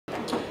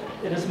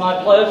It is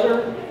my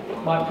pleasure,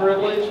 my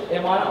privilege,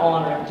 and my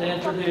honor to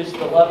introduce the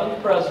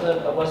 11th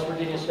President of West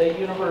Virginia State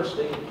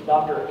University,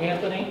 Dr.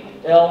 Anthony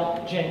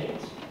L.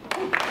 Jenkins.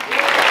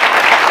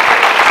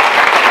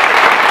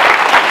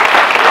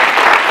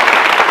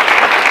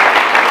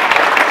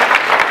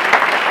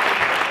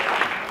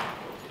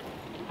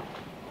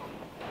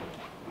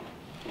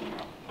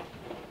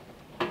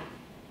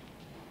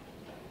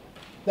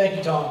 Thank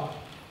you, Tom.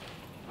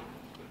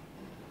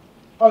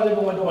 How is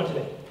everyone doing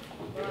today?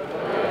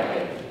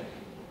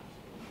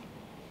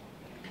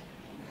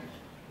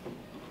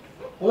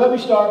 Well, let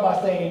me start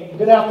by saying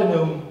good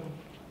afternoon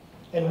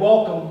and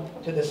welcome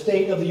to the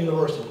state of the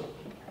university.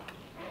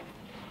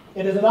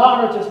 It is an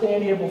honor to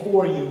stand here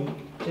before you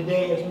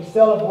today as we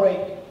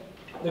celebrate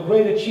the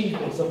great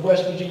achievements of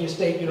West Virginia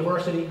State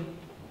University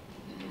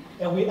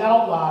and we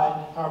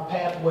outline our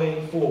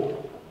pathway forward.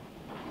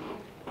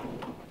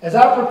 As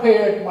I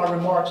prepared my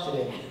remarks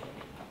today,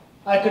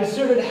 I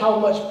considered how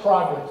much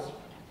progress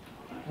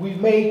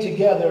we've made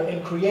together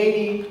in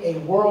creating a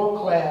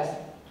world-class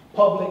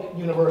public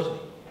university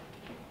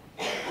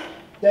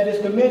that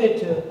is committed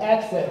to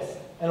access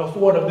and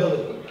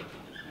affordability,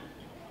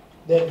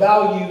 that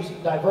values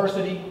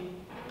diversity,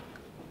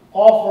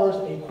 offers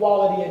a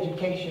quality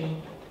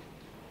education,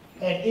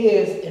 and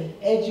is an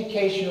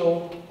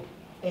educational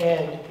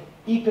and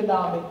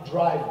economic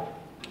driver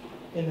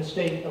in the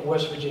state of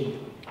West Virginia.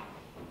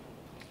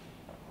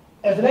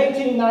 As an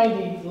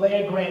 1890s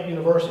land-grant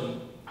university,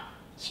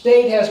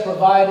 State has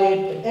provided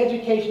an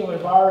educational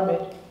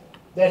environment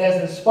that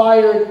has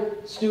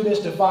inspired students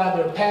to find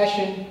their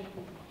passion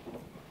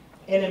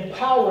and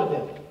empower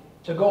them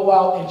to go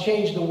out and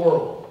change the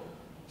world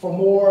for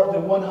more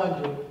than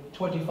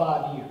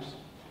 125 years.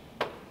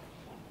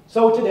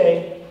 So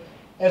today,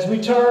 as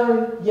we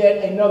turn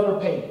yet another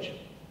page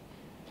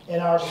in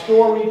our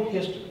storied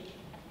history,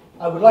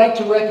 I would like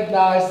to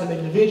recognize some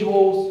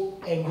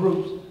individuals and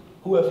groups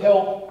who have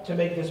helped to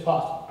make this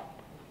possible.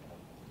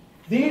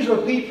 These are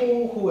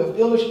people who have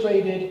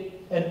illustrated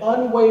an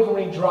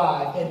unwavering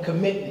drive and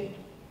commitment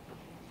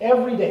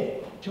every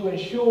day to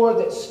ensure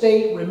that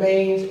State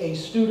remains a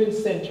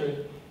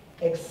student-centered,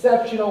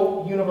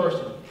 exceptional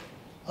university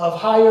of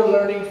higher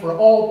learning for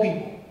all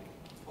people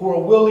who are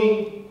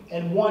willing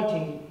and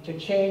wanting to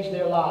change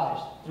their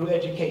lives through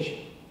education.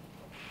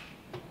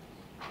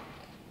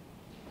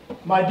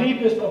 My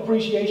deepest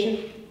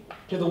appreciation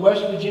to the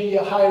West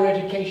Virginia Higher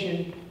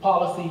Education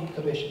Policy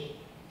Commission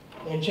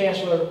and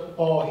Chancellor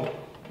Paul Hill.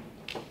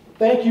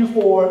 Thank you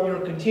for your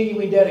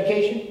continuing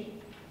dedication,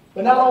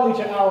 but not only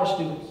to our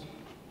students,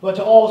 but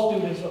to all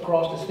students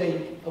across the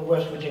state of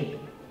West Virginia.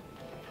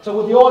 So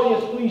would the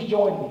audience please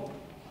join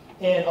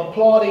me in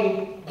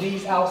applauding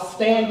these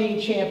outstanding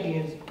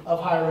champions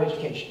of higher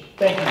education.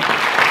 Thank you.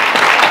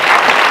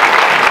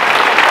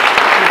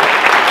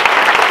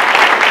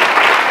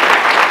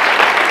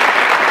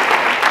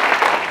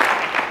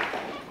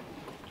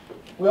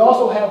 We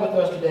also have with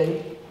us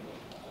today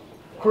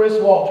Chris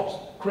Walters.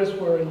 Chris,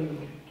 where are you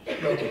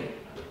located?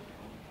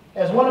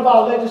 As one of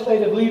our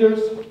legislative leaders,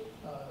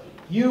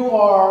 you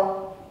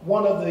are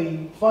one of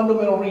the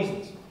fundamental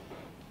reasons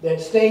that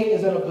State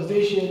is in a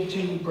position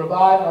to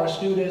provide our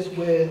students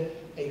with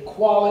a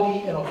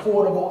quality and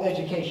affordable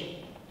education.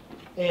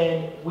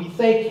 And we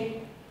thank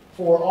you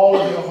for all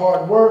of your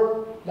hard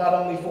work, not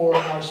only for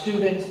our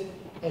students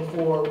and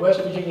for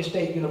West Virginia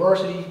State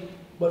University,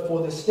 but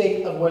for the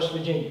state of West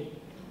Virginia.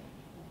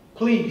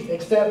 Please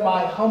accept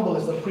my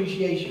humblest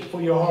appreciation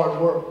for your hard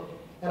work.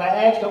 And I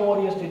ask the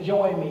audience to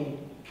join me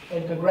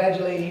in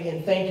congratulating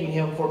and thanking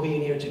him for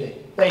being here today.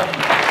 Thank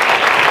you.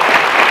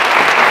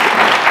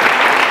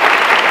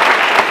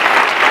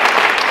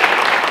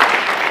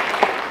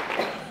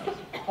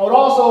 I would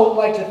also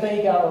like to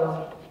thank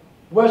our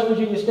West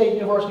Virginia State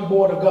University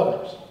Board of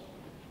Governors.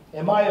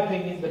 In my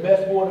opinion, the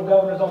best board of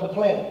governors on the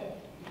planet.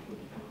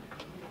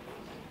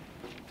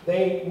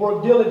 They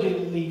work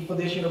diligently for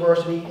this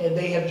university, and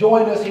they have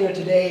joined us here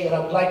today, and I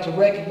would like to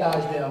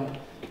recognize them.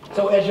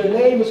 So as your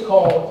name is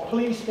called,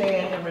 please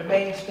stand and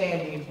remain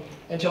standing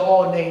until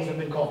all names have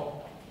been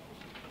called.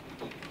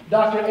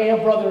 Dr.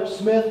 Ann Brother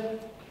Smith,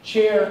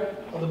 Chair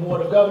of the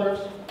Board of Governors.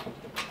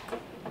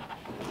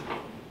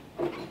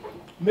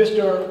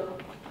 Mr.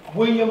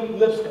 William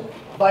Lipscomb,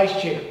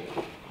 Vice Chair.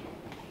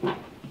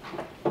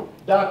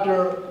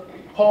 Dr.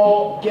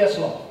 Paul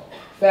Gesloff,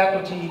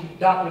 Faculty,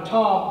 Dr.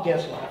 Tom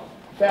Gesloff,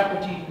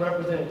 Faculty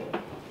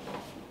Representative.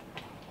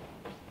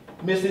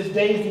 Mrs.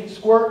 Daisy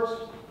Squirts,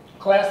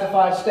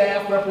 Classified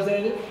Staff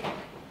Representative.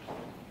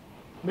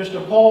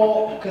 Mr.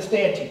 Paul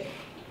Costanti.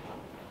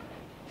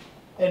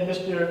 And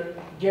Mr.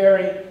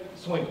 Gary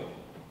Swinger.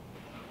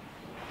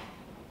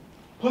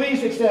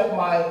 Please accept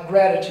my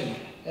gratitude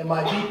and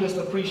my deepest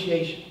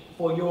appreciation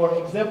for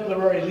your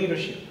exemplary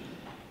leadership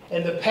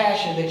and the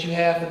passion that you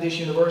have for this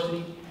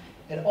university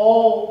and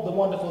all the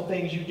wonderful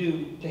things you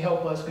do to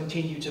help us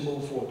continue to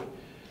move forward.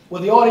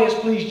 Will the audience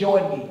please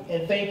join me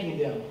in thanking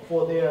them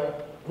for their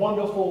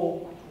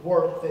wonderful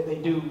work that they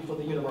do for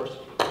the university.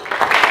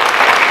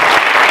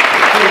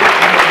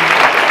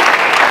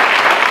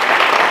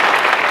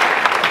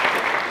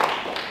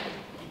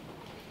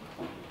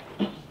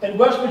 At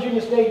West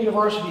Virginia State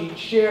University,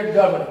 shared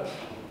governance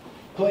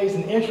plays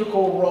an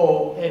integral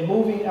role in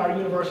moving our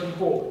university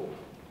forward.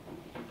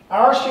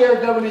 Our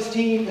shared governance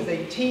team is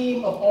a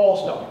team of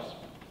all-stars.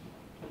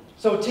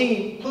 So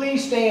team,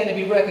 please stand and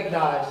be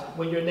recognized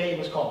when your name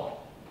is called.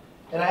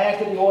 And I ask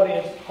that the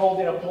audience hold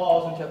their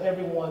applause until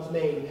everyone's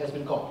name has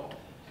been called.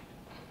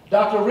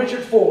 Dr.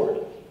 Richard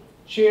Ford,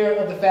 Chair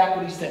of the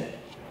Faculty Senate.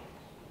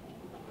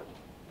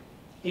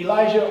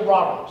 Elijah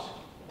Roberts,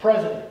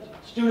 President,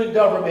 Student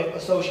Government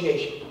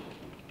Association.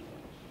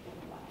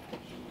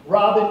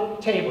 Robin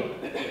Tabor,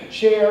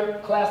 Chair,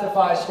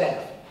 Classified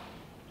Staff.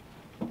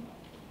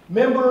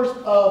 Members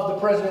of the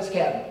President's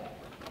Cabinet.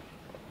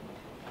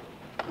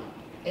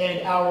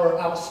 And our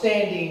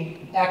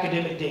outstanding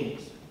academic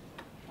deans.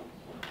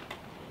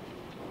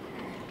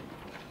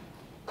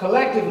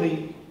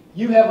 Collectively,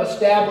 you have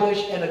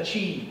established and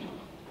achieved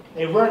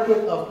a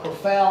record of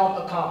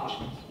profound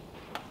accomplishments.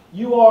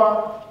 You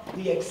are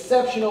the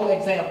exceptional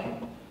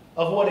example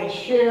of what a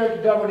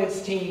shared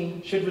governance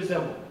team should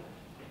resemble.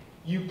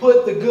 You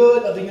put the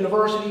good of the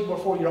university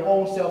before your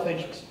own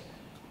self-interest.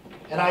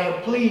 And I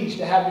am pleased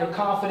to have your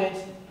confidence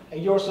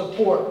and your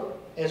support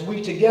as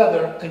we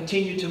together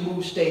continue to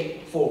move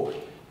state forward.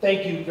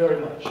 Thank you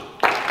very much.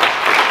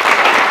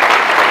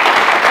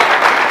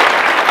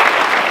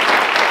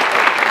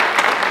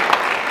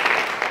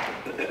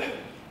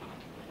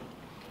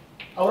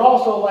 I would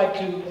also like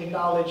to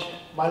acknowledge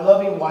my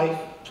loving wife,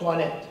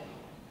 Toinette.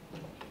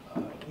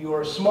 You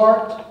are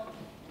smart,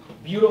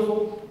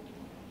 beautiful,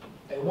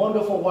 a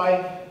wonderful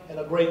wife, and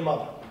a great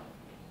mother.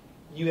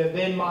 You have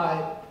been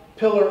my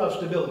pillar of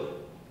stability,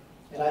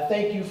 and I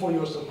thank you for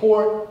your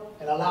support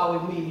and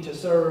allowing me to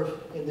serve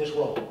in this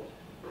role.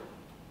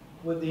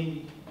 Would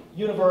the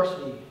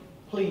university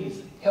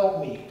please help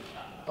me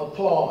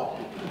applaud?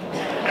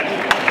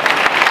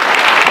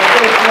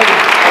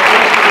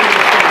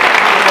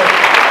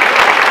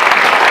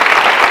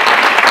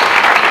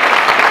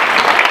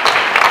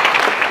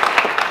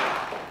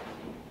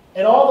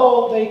 And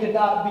although they could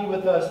not be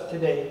with us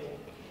today,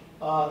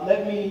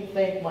 let me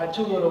thank my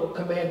two little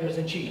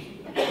commanders-in-chief,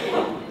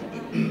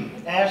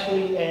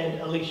 Ashley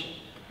and Alicia.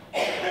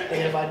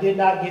 And if I did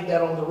not get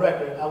that on the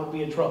record, I would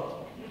be in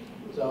trouble.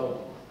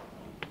 So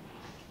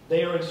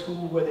they are in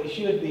school where they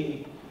should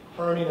be,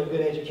 earning a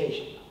good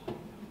education.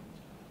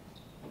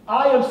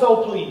 I am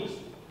so pleased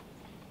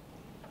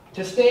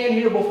to stand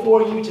here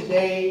before you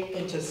today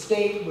and to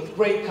state with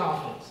great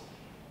confidence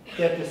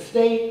that the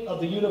state of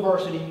the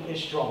university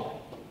is strong.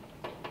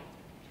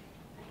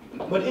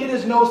 But it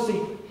is no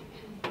secret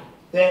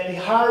that the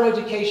higher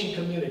education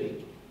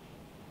community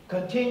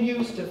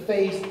continues to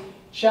face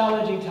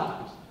challenging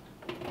times,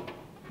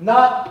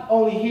 not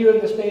only here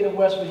in the state of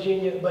West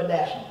Virginia, but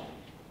nationally.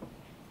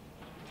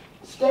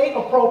 State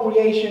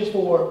appropriations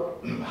for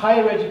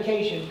higher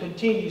education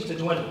continues to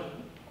dwindle.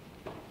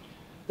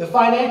 The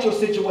financial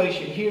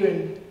situation here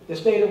in the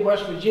state of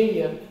West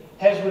Virginia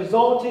has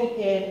resulted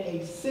in a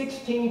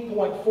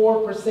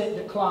 16.4%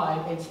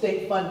 decline in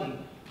state funding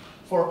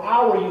for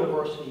our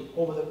university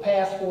over the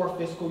past 4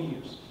 fiscal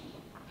years.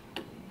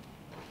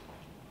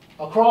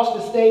 Across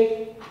the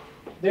state,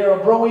 there are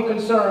growing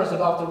concerns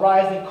about the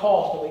rising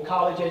cost of a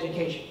college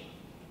education.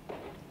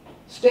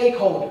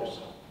 Stakeholders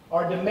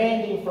are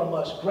demanding from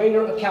us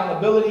greater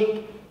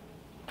accountability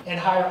and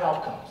higher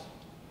outcomes.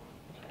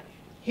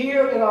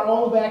 Here in our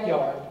own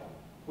backyard,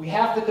 we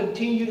have to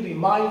continue to be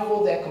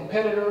mindful that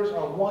competitors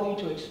are wanting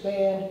to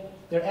expand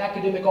their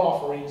academic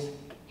offerings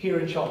here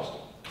in Charleston.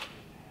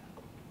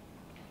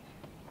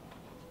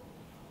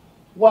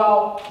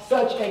 While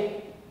such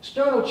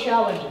external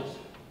challenges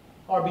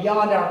are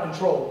beyond our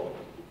control,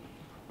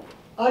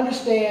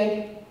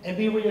 understand and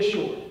be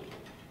reassured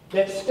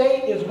that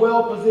state is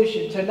well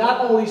positioned to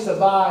not only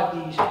survive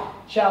these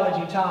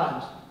challenging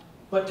times,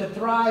 but to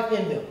thrive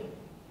in them.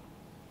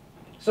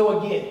 So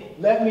again,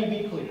 let me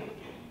be clear.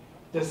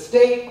 The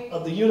state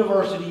of the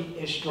university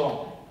is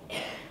strong.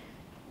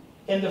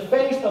 In the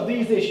face of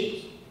these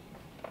issues,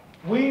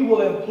 we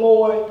will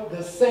employ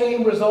the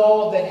same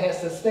resolve that has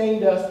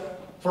sustained us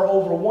for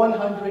over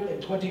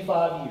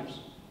 125 years.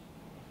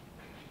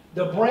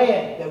 The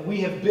brand that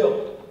we have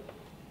built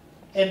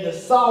and the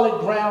solid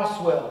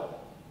groundswell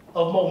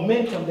of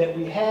momentum that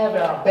we have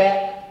at our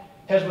back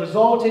has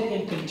resulted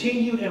in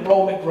continued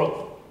enrollment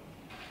growth,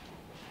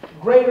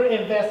 greater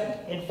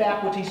investment in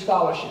faculty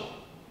scholarship,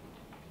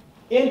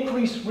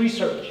 increased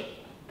research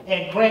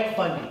and grant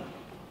funding,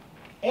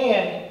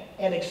 and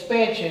an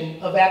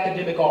expansion of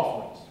academic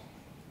offerings.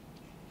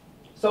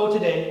 So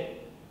today,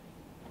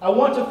 I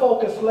want to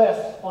focus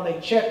less on a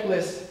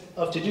checklist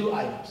of to-do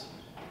items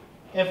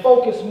and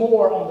focus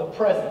more on the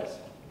present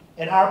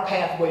and our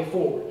pathway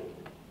forward.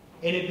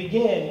 And it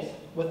begins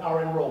with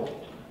our enrollment.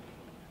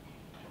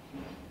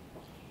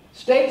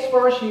 State's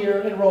first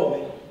year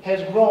enrollment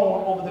has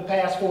grown over the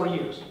past 4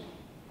 years,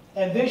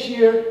 and this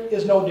year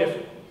is no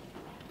different.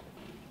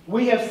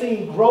 We have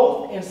seen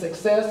growth and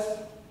success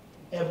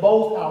in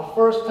both our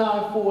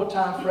first-time,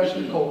 full-time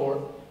freshman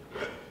cohort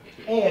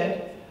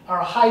and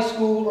our high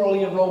school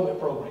early enrollment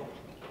program.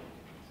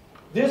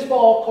 This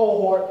fall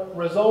cohort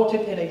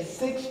resulted in a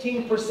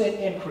 16%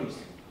 increase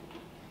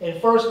in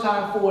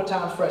first-time,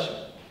 full-time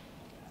freshmen,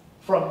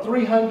 from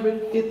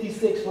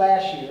 356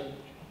 last year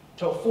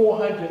to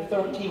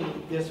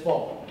 413 this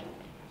fall.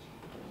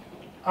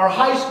 Our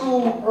high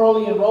school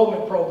early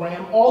enrollment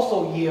program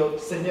also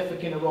yields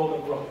significant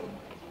enrollment growth.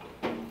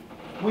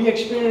 We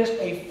experienced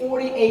a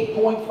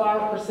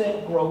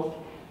 48.5% growth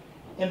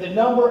in the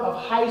number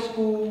of high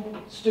school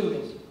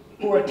students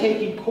who are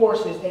taking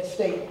courses at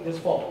State this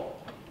fall,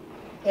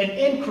 an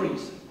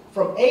increase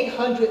from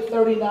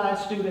 839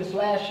 students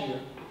last year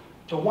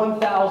to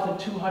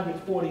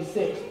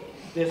 1,246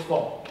 this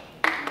fall.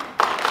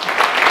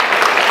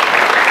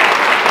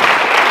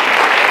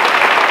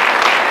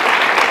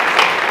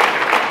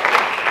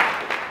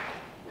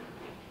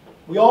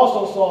 We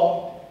also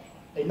saw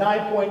a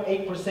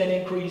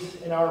 9.8% increase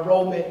in our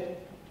enrollment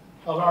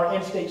of our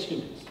in-state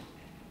students,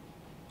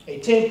 a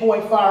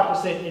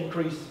 10.5%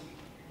 increase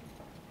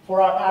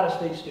for our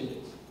out-of-state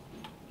students,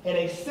 and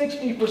a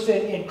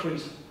 60%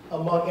 increase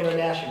among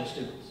international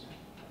students.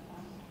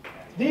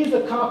 These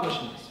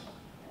accomplishments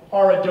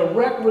are a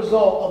direct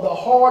result of the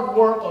hard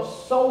work of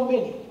so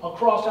many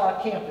across our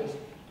campus,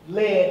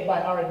 led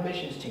by our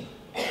admissions team.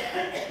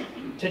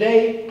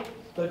 Today,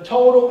 the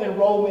total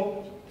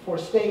enrollment for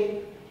State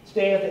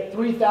stands at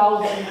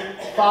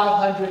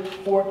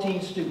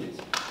 3,514 students.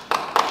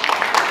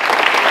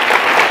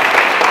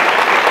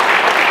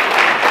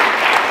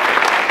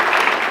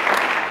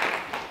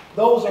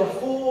 Those are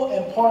full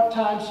and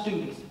part-time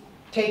students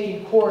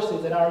taking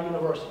courses at our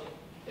university.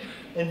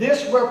 And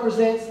this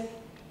represents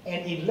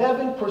an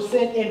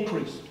 11%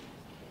 increase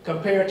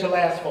compared to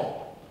last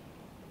fall.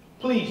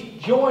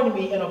 Please join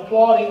me in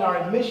applauding our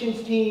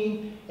admissions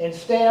team and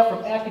staff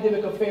from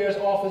academic affairs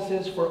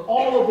offices for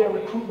all of their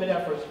recruitment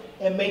efforts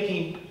and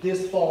making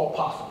this fall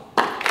possible.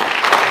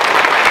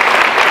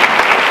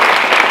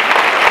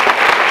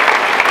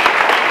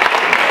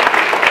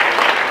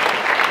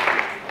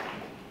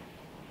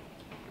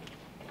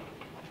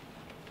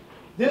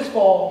 This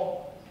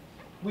fall,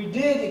 we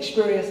did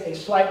experience a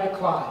slight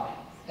decline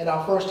in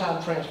our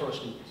first-time transfer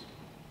students.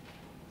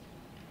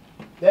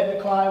 That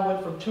decline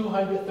went from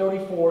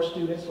 234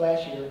 students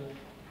last year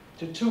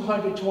to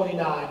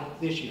 229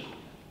 this year.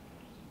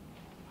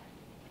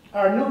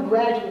 Our new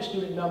graduate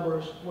student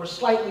numbers were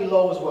slightly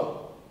low as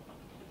well,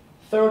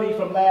 30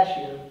 from last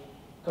year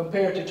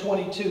compared to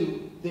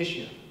 22 this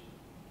year.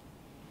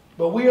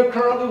 But we are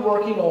currently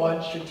working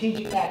on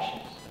strategic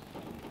actions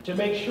to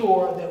make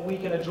sure that we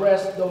can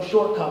address those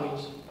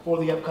shortcomings for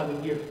the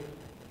upcoming year.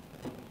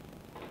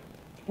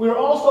 We are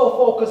also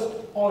focused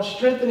on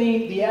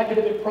strengthening the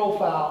academic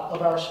profile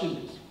of our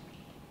students.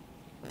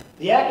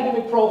 The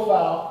academic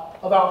profile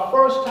of our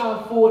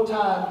first-time,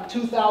 full-time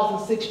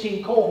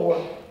 2016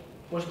 cohort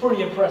was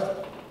pretty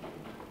impressive.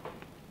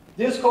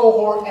 This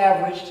cohort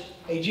averaged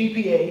a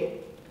GPA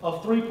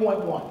of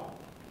 3.1,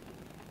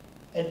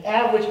 an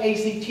average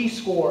ACT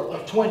score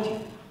of 20,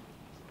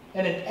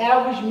 and an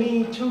average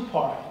mean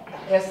two-part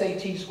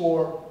SAT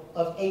score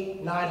of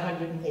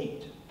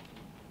 908.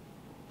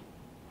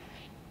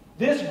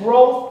 This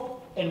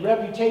growth in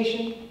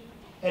reputation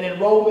and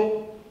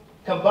enrollment,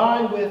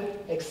 combined with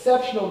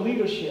exceptional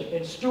leadership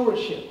and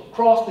stewardship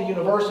across the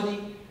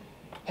university,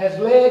 has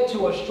led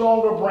to a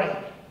stronger brand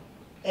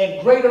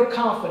and greater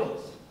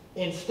confidence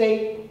in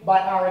State by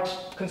our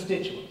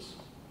constituents.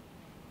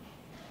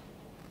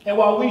 And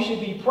while we should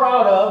be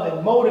proud of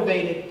and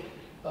motivated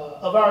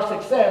of our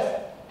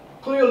success,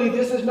 clearly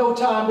this is no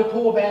time to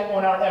pull back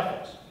on our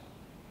efforts.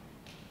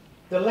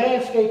 The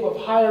landscape of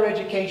higher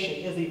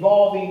education is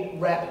evolving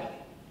rapidly.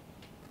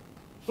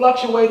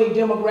 Fluctuating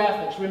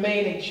demographics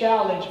remain a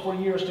challenge for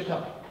years to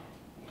come.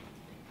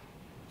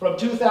 From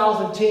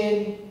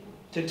 2010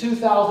 to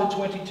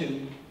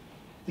 2022,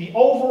 the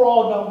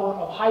overall number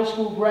of high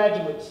school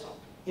graduates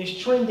is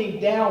trending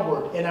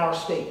downward in our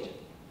state,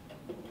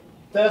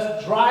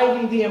 thus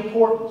driving the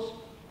importance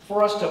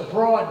for us to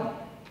broaden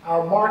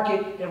our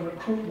market and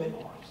recruitment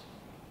arms.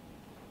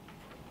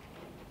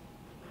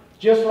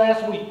 Just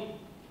last week,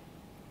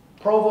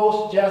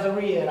 Provost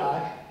Jazaria and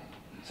I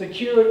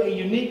secured a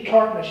unique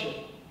partnership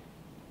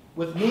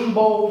with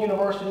Ningbo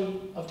University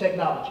of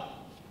Technology,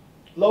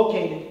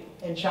 located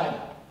in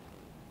China.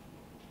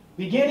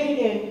 Beginning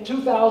in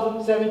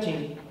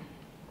 2017,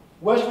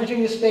 West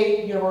Virginia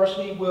State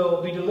University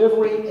will be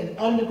delivering an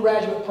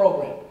undergraduate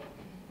program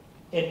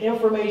in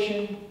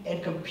information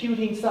and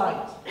computing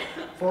science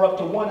for up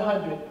to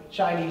 100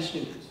 Chinese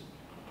students.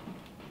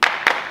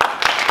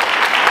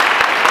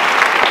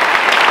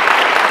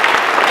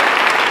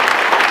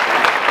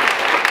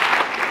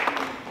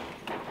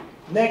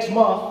 Next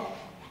month,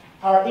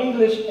 our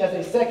English as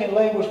a Second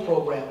Language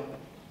program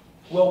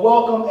will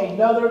welcome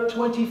another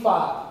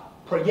 25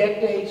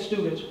 Proyecte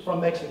students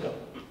from Mexico.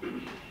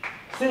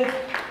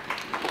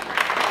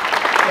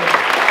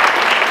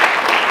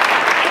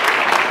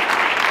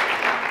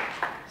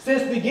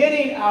 Since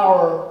beginning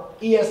our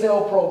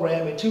ESL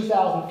program in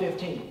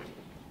 2015,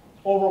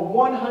 over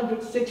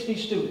 160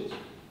 students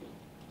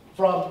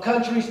from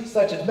countries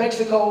such as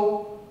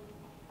Mexico,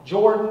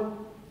 Jordan,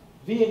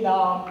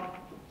 Vietnam,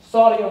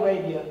 Saudi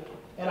Arabia,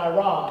 and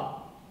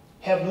Iran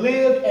have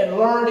lived and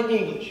learned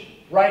English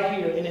right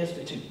here in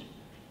Institute.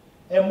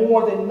 And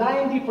more than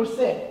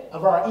 90%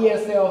 of our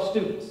ESL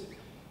students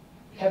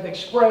have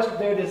expressed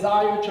their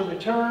desire to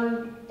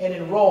return and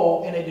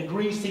enroll in a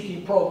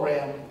degree-seeking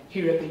program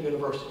here at the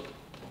university.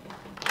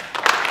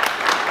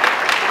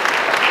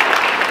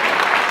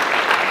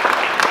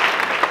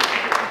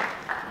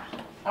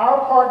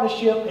 Our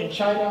partnership in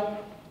China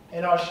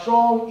and our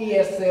strong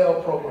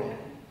ESL program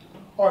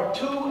are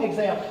two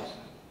examples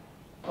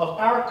of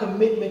our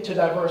commitment to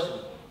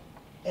diversity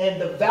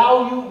and the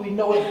value we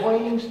know it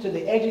brings to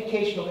the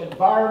educational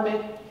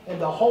environment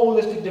and the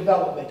holistic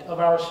development of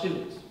our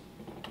students.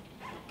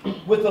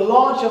 With the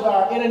launch of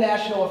our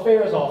International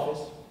Affairs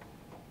Office,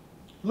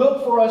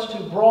 look for us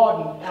to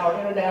broaden our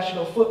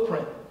international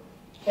footprint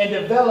and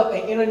develop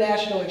an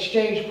international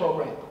exchange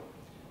program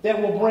that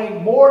will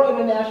bring more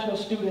international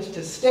students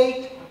to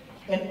state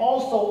and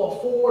also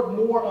afford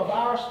more of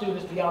our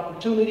students the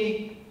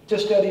opportunity to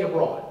study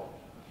abroad.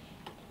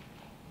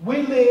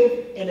 We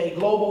live in a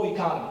global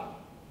economy,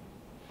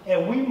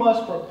 and we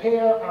must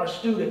prepare our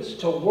students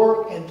to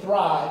work and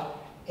thrive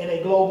in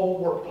a global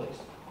workplace.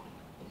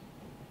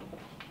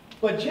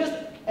 But just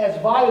as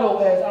vital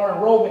as our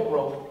enrollment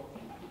growth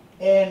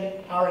and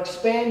our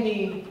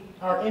expanding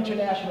our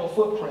international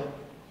footprint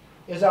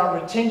is our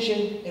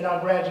retention and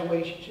our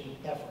graduation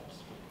efforts.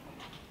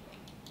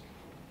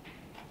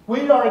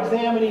 We are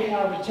examining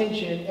our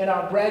retention and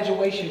our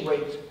graduation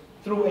rates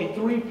through a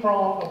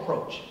three-pronged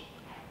approach: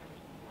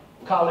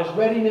 college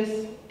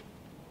readiness,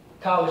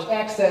 college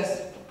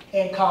access,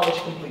 and college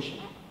completion.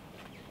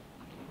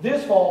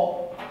 This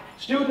fall,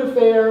 student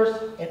affairs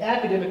and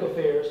academic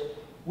affairs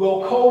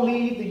will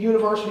co-lead the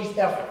university's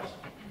efforts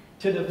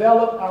to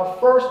develop our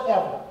first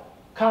ever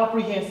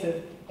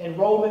comprehensive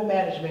enrollment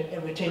management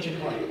and retention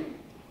plan.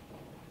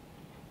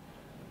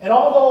 And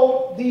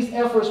although these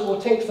efforts will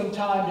take some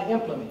time to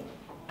implement,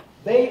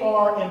 they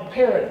are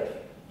imperative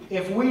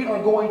if we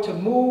are going to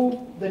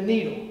move the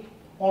needle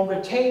on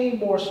retaining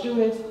more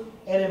students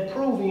and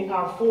improving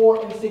our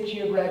 4- and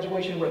 6-year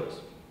graduation rates.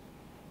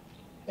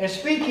 And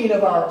speaking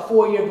of our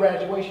 4-year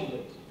graduation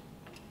rates,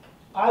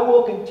 I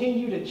will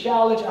continue to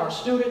challenge our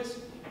students,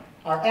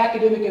 our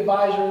academic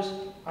advisors,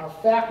 our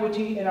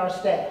faculty, and our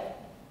staff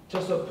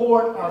to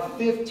support our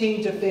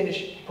 15 to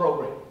Finish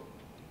program.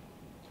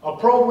 A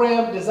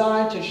program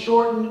designed to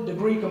shorten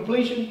degree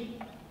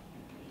completion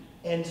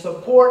and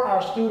support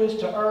our students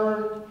to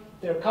earn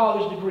their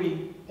college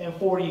degree in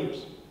 4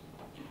 years.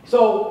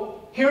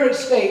 So here at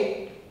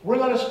State, we're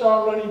going to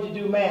start learning to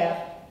do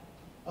math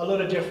a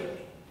little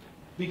differently,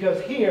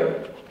 because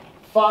here,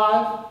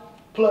 5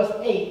 plus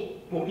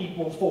 8 will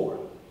equal 4.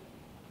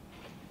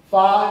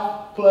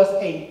 5 plus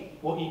 8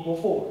 will equal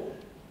 4.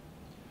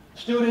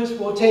 Students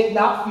will take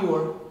not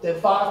fewer than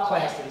 5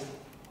 classes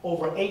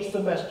over 8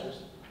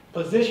 semesters,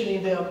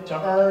 positioning them to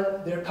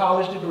earn their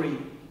college degree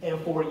in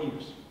 4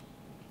 years.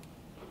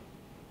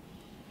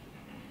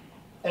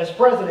 As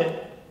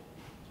president,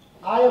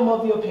 I am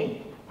of the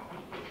opinion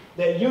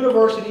that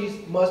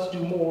universities must do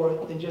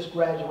more than just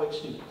graduate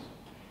students.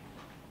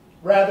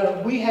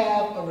 Rather, we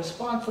have a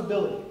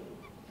responsibility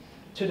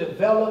to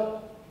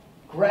develop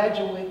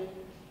graduates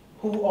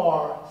who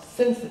are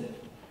sensitive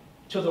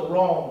to the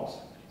wrongs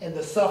and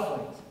the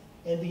sufferings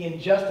and the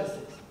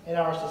injustices in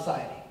our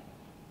society,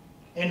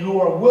 and who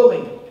are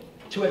willing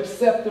to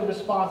accept the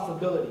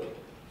responsibility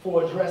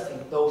for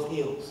addressing those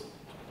ills.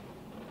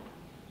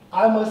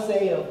 I must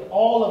say, of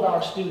all of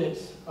our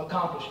students'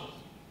 accomplishments,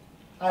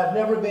 I have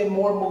never been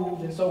more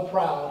moved and so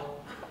proud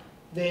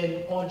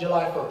than on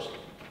July 1st.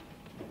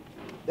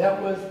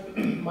 That was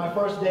my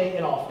first day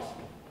in office.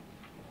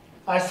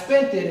 I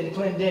spent it in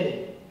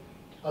Clendenin,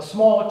 a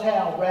small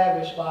town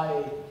ravaged by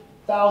a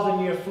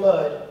 1,000-year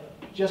flood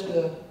just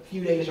a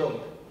few days earlier.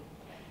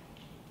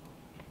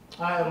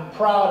 I am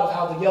proud of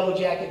how the Yellow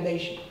Jacket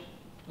Nation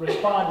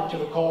responded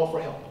to the call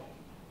for help.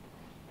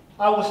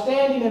 I was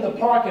standing in the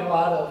parking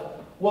lot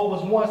of what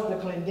was once the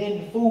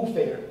Clendenin Food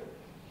Fair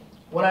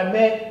when I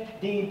met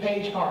Dean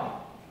Paige Carney,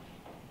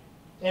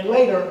 and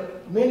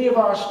later, many of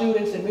our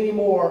students and many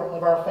more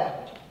of our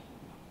faculty.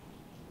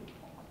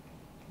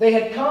 They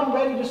had come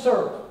ready to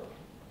serve.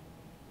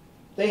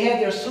 They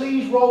had their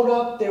sleeves rolled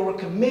up. They were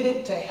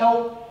committed to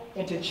help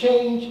and to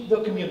change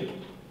the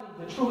community.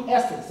 The true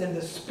essence and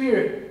the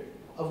spirit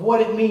of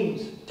what it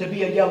means to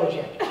be a Yellow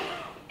Jacket.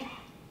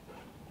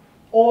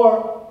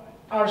 Or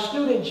our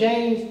student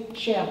James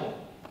Shamlin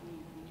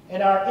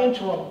and our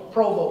interim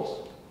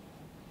provost,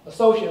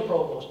 associate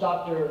provost,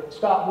 Dr.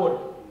 Scott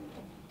Woodard,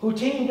 who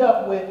teamed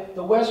up with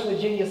the West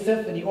Virginia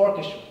Symphony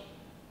Orchestra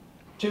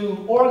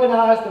to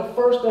organize the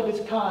first of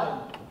its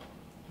kind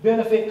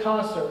benefit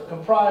concert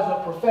comprised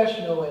of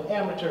professional and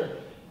amateur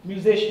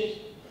musicians.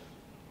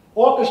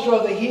 Orchestra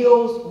of the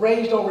Hills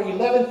raised over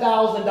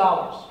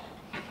 $11,000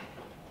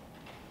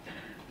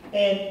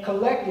 and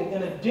collected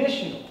an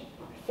additional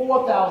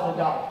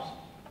 $4,000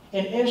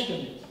 in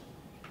instruments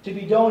to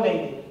be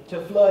donated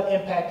to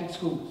flood-impacted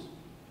schools.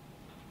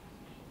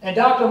 And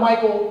Dr.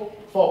 Michael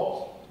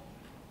Foltz,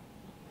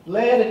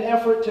 led an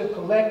effort to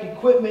collect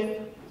equipment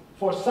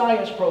for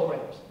science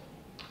programs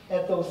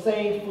at those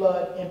same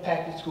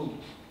flood-impacted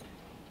schools.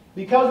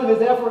 Because of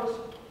his efforts,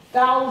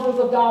 thousands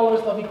of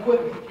dollars of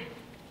equipment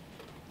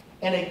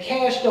and a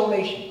cash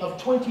donation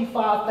of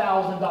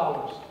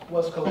 $25,000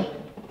 was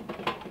collected.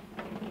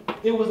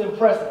 It was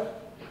impressive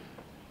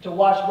to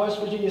watch West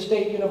Virginia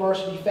State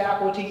University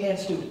faculty and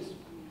students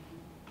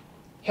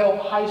help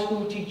high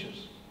school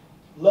teachers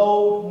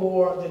load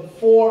more than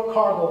 4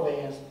 cargo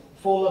vans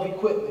full of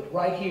equipment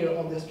right here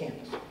on this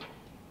campus.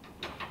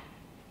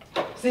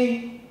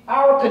 See,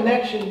 our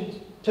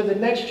connections to the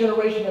next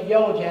generation of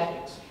Yellow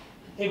Jackets,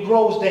 it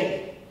grows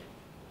daily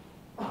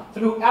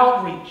through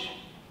outreach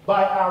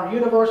by our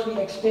university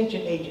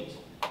extension agents,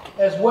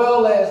 as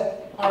well as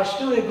our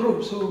student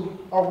groups who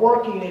are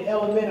working in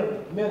elementary,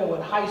 middle,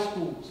 and high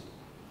schools.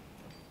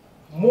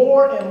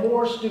 More and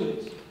more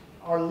students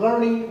are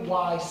learning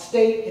why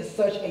State is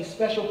such a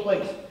special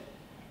place,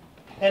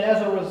 and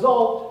as a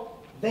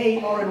result,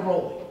 they are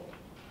enrolling.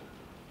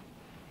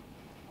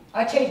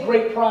 I take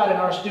great pride in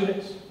our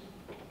students.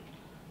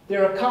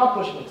 Their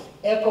accomplishments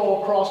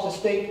echo across the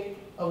state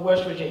of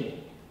West Virginia.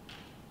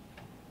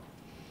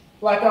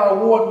 Like our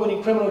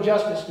award-winning criminal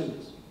justice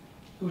students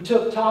who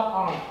took top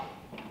honor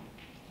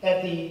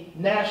at the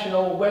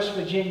National West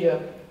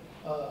Virginia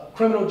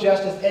Criminal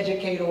Justice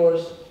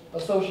Educators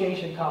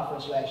Association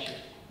Conference last year.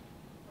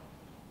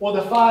 Or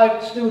the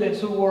 5 students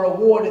who were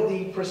awarded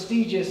the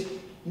prestigious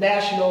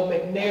National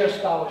McNair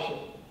Scholarship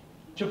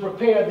to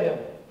prepare them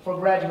for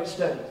graduate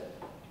studies.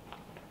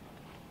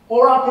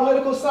 Or our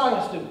political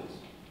science students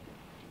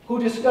who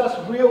discussed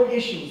real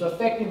issues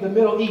affecting the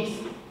Middle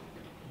East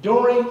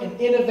during an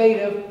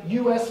innovative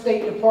U.S.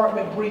 State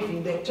Department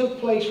briefing that took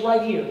place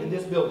right here in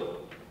this building.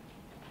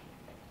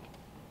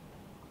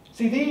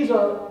 See, these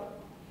are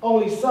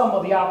only some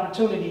of the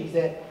opportunities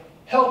that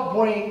help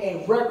bring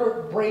a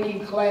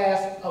record-breaking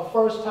class of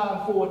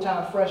first-time,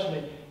 full-time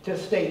freshmen to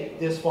State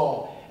this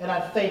fall. And I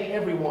thank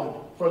everyone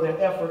for their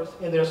efforts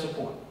and their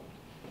support.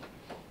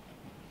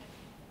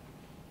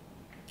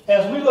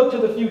 As we look to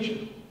the future,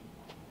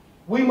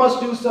 we must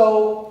do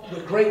so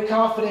with great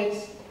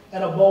confidence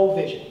and a bold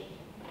vision.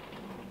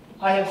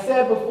 I have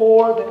said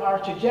before that our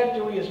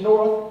trajectory is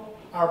north,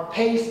 our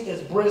pace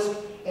is brisk,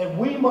 and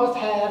we must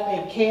have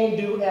a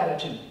can-do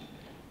attitude.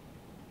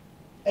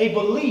 A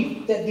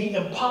belief that the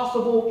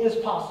impossible is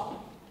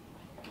possible.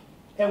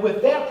 And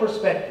with that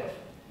perspective,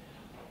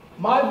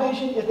 my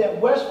vision is that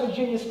West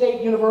Virginia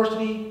State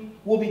University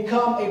will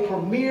become a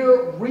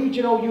premier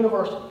regional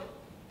university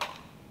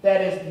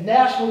that is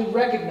nationally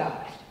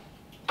recognized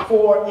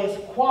for its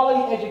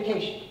quality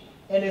education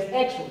and its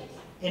excellence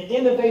in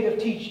innovative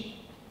teaching,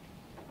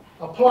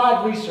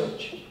 applied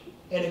research,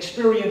 and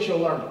experiential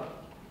learning.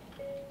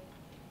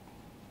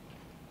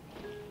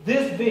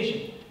 This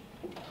vision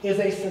is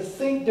a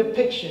succinct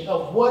depiction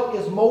of what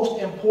is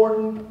most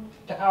important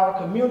to our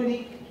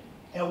community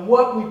and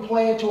what we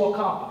plan to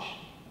accomplish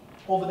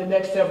over the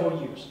next several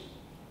years.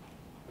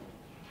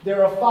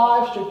 There are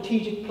 5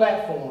 strategic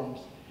platforms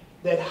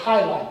that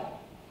highlight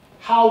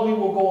how we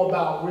will go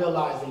about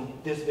realizing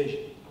this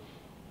vision.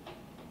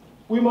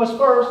 We must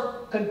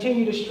first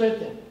continue to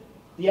strengthen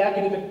the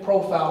academic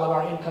profile of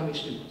our incoming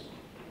students.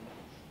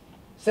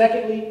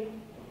 Secondly,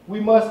 we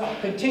must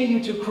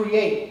continue to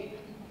create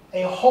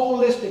a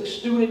holistic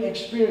student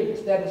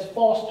experience that is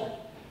fostered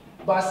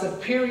by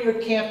superior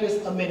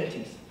campus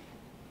amenities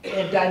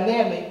and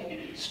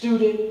dynamic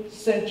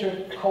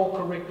student-centered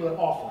co-curricular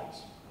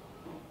offerings.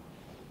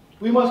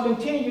 We must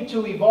continue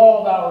to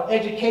evolve our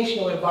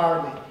educational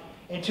environment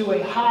into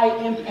a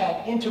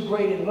high-impact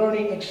integrated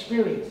learning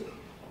experience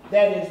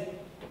that is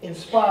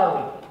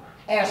inspiring,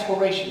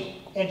 aspirational,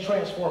 and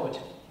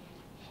transformative.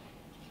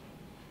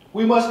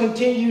 We must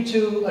continue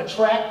to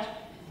attract,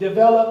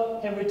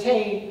 develop, and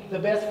retain the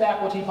best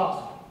faculty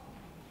possible.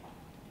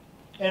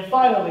 And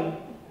finally,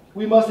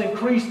 we must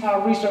increase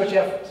our research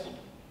efforts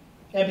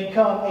and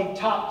become a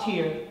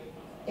top-tier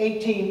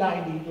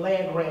 1890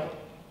 land-grant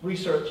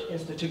research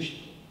institution.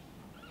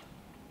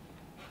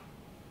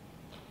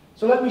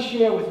 So let me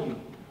share with you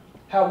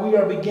how we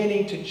are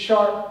beginning to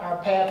chart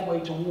our pathway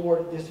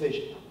toward this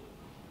vision.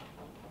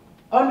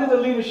 Under the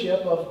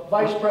leadership of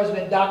Vice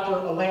President Dr.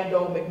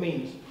 Orlando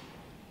McMeans,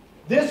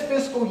 this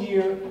fiscal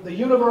year, the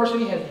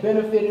university has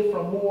benefited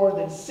from more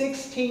than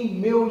 $16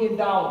 million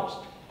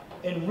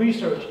in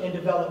research and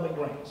development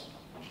grants.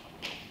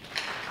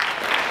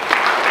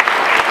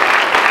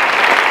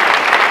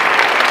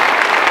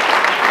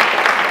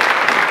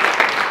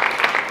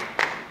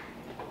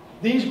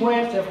 These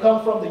grants have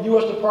come from the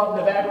U.S.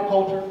 Department of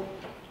Agriculture,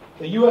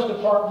 the U.S.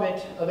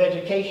 Department of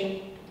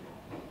Education,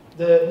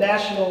 the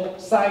National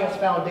Science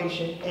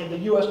Foundation, and the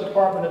U.S.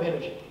 Department of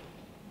Energy.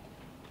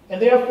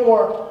 And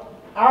therefore,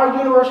 our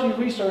university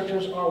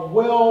researchers are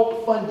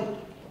well funded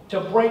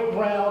to break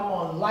ground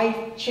on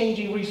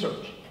life-changing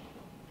research.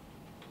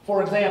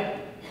 For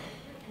example,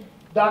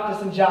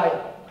 Dr.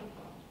 Sanjaya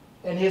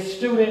and his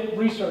student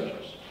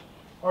researchers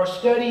are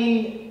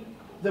studying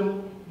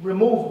the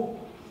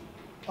removal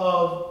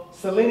of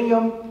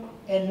selenium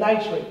and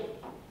nitrate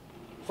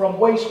from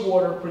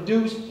wastewater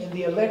produced in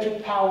the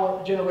electric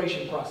power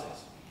generation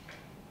process.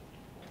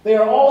 They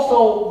are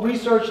also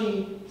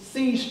researching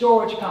seed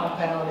storage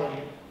compound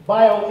and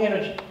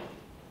bioenergy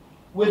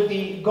with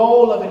the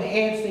goal of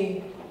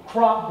enhancing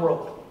crop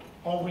growth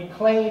on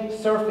reclaimed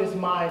surface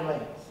mine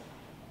lands.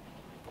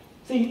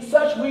 See,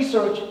 such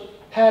research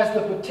has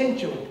the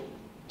potential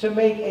to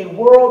make a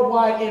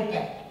worldwide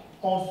impact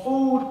on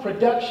food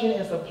production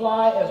and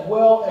supply as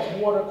well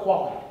as water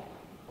quality.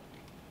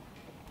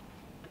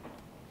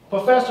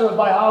 Professor of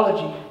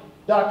Biology,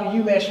 Dr.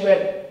 Umesh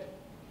Reddy,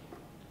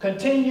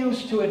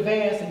 continues to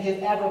advance in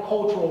his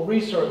agricultural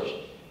research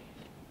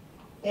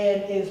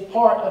and is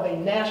part of a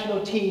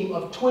national team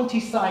of 20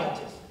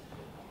 scientists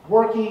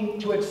working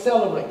to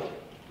accelerate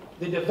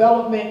the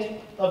development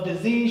of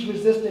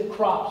disease-resistant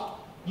crops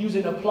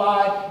using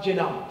applied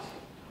genomics.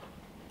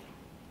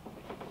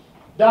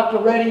 Dr.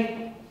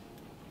 Reddy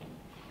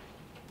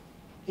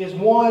is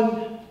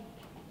one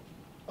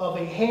of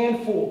a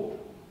handful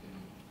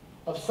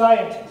of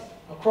scientists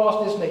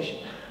across this nation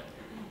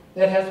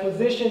that has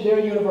positioned their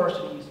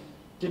universities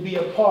to be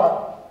a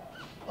part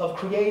of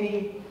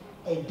creating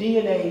a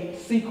DNA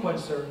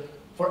sequencer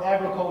for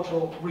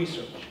agricultural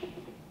research.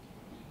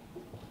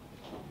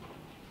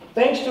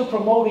 Thanks to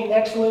promoting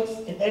excellence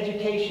in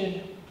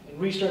education and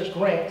research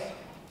grants,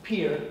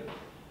 PEER,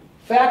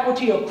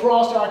 faculty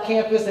across our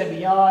campus and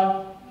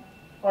beyond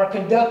are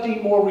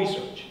conducting more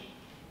research.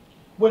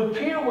 When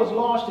PEER was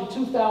launched in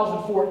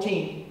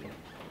 2014,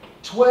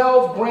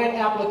 12 grant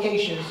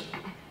applications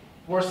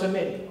were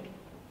submitted,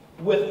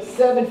 with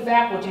 7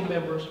 faculty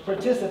members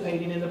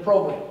participating in the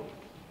program.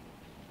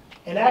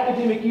 In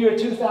academic year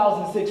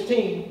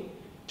 2016,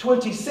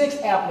 26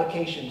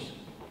 applications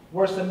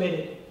were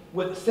submitted,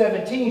 with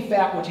 17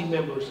 faculty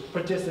members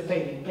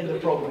participating in the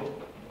program.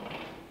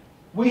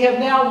 We have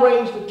now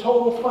raised the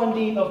total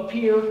funding of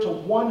PEER to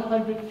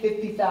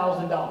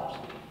 $150,000.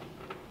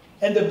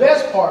 And the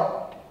best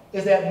part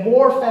is that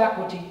more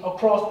faculty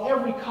across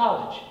every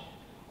college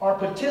are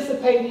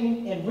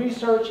participating in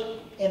research,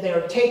 and they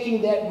are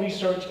taking that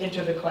research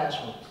into the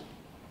classrooms.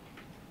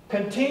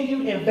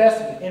 Continued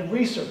investment in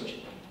research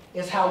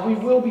is how we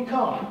will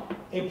become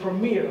a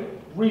premier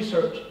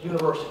research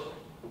university.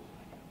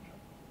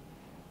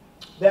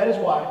 That is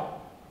why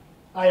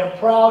I am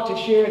proud to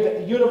share that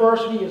the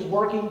university is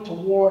working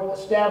toward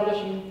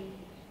establishing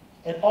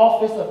an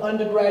Office of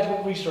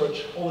Undergraduate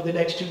Research over the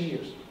next 2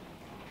 years.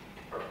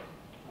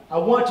 I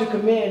want to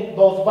commend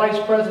both Vice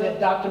President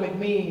Dr.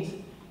 McMeans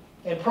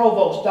and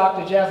Provost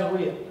Dr.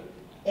 Jazaria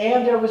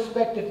and their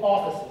respective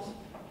offices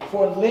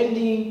for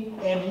lending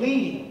and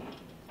leading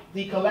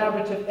the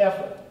collaborative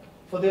effort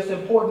for this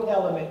important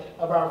element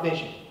of our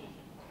vision.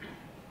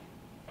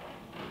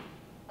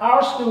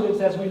 Our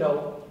students, as we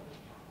know,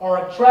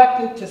 are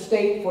attracted to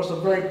state for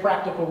some very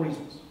practical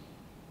reasons.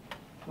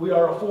 We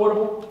are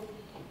affordable,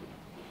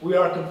 we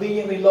are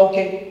conveniently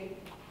located,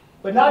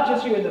 but not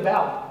just here in the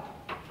Valley,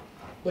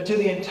 but to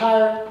the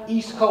entire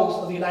East Coast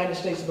of the United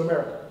States of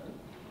America.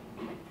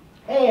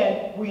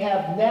 And we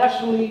have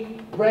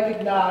nationally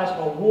recognized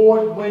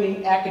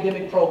award-winning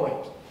academic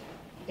programs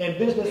in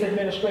business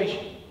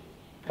administration,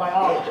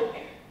 biology,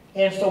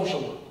 and social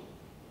work.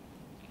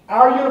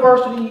 Our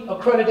university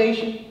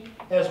accreditation,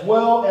 as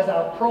well as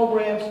our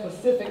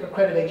program-specific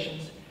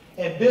accreditations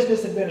in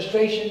business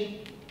administration,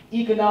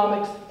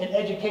 economics, and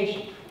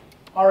education,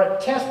 are a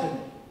testament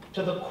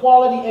to the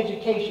quality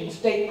education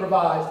state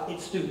provides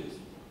its students.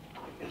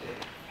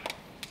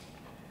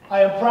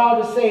 I am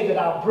proud to say that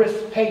our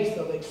brisk pace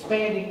of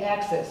expanding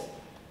access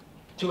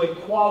to a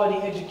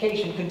quality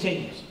education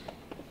continues.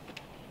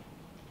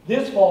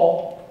 This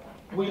fall,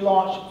 we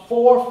launched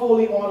 4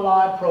 fully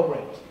online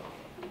programs,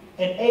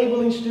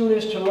 enabling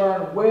students to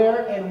learn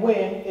where and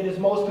when it is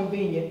most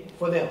convenient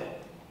for them.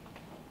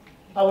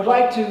 I would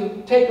like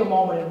to take a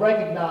moment and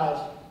recognize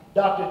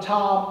Dr.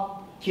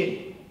 Tom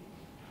Kitty,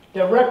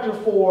 Director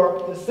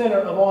for the Center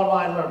of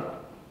Online Learning,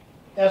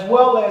 as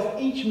well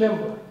as each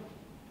member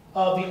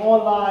of the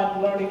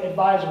Online Learning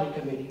Advisory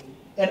Committee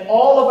and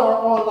all of our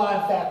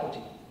online faculty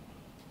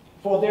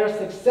for their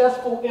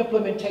successful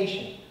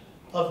implementation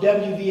of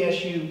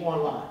WVSU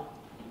Online.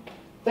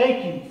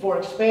 Thank you for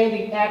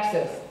expanding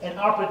access and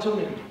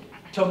opportunity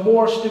to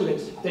more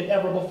students than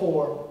ever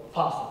before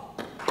possible.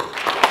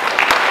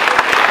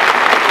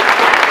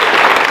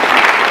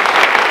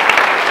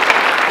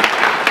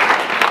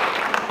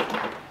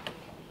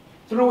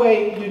 Through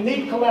a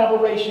unique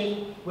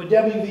collaboration with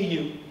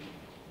WVU,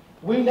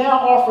 we now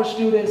offer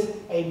students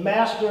a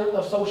Master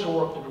of Social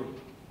Work degree.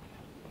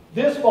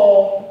 This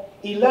fall,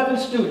 11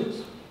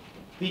 students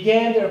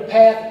began their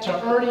path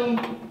to earning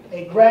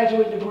a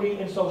graduate degree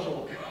in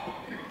social work.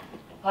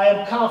 I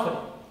am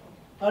confident,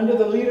 under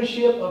the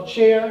leadership of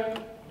Chair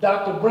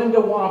Dr. Brenda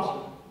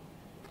Wamsley,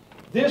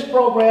 this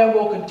program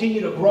will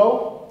continue to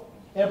grow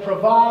and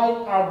provide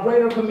our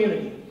greater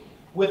community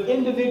with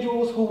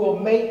individuals who will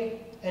make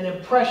an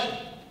impression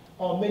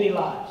on many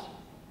lives.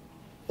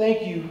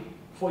 Thank you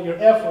for your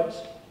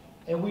efforts,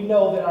 and we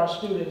know that our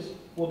students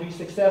will be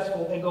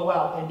successful and go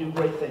out and do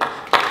great things.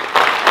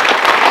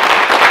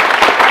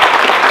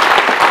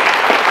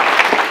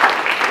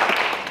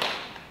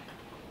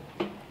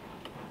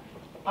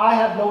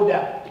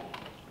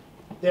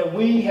 that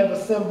we have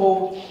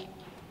assembled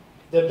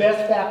the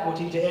best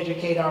faculty to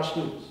educate our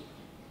students.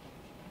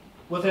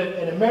 With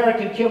an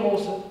American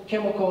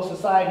Chemical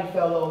Society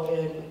Fellow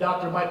in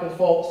Dr. Michael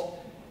Fultz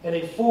and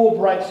a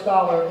Fulbright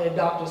Scholar in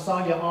Dr.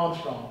 Sonia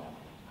Armstrong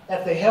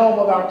at the helm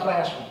of our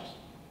classrooms,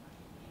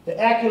 the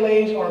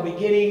accolades are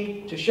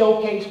beginning to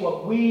showcase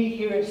what we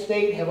here at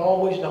State have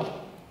always known.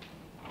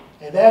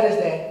 And that is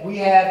that we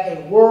have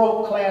a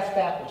world-class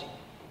faculty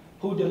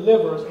who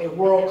delivers a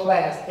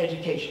world-class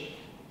education.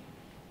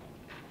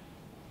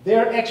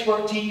 Their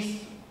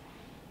expertise,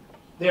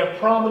 their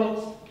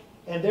prominence,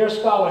 and their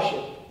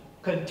scholarship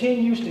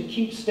continues to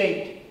keep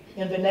State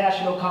in the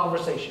national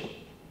conversation.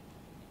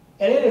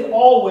 And it is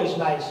always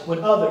nice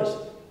when others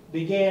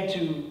begin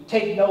to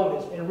take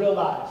notice and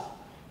realize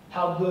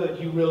how good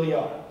you really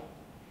are.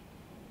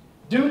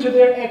 Due to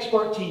their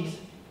expertise,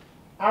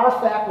 our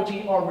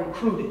faculty are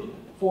recruited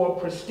for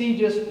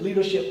prestigious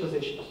leadership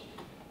positions.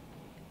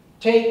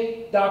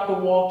 Take Dr.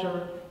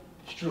 Walter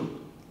Stroop.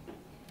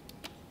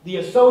 The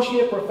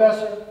associate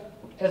professor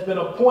has been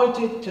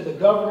appointed to the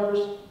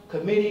Governor's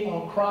Committee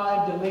on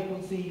Crime,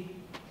 Delinquency,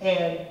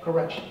 and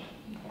Correction.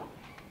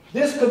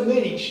 This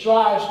committee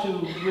strives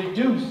to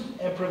reduce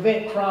and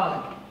prevent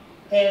crime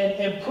and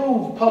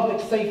improve public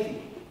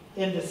safety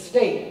in the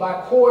state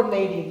by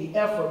coordinating the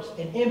efforts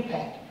and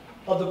impact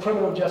of the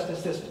criminal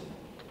justice system.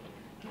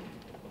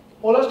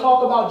 Well, let's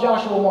talk about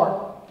Joshua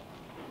Martin,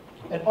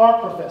 an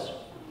art professor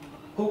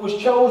who was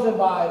chosen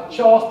by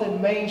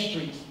Charleston Main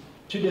Streets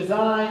to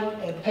design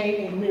and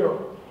paint a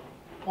mural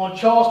on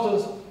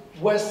Charleston's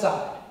west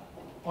side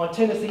on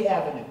Tennessee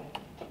Avenue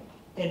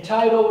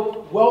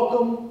entitled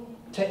 "Welcome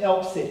to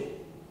Elk City."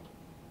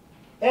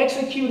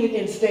 Executed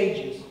in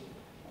stages,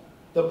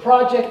 the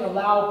project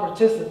allowed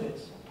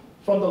participants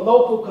from the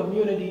local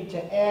community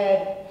to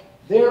add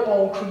their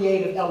own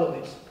creative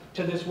elements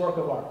to this work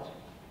of art.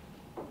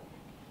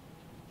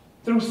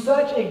 Through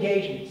such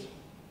engagements,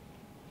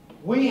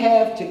 we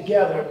have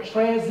together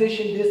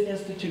transitioned this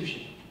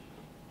institution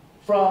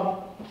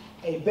from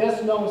a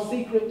best-known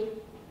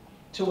secret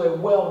to a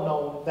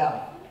well-known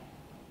value.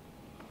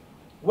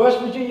 West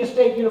Virginia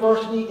State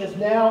University is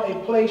now a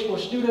place where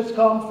students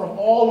come from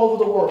all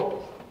over the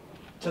world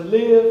to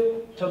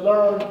live, to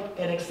learn,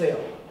 and excel.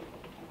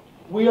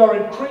 We are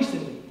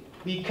increasingly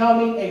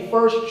becoming a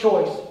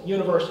first-choice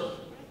university.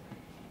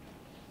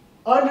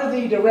 Under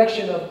the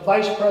direction of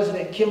Vice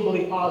President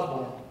Kimberly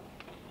Osborne,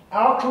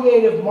 our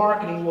creative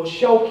marketing will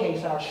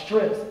showcase our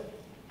strengths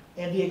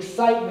and the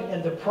excitement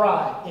and the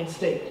pride in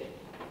State.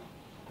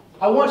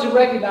 I want to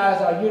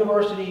recognize our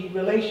university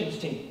relations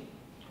team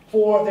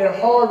for their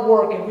hard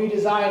work in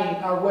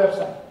redesigning our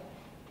website.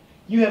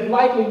 You have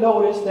likely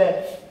noticed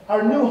that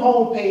our new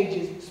homepage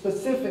is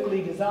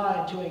specifically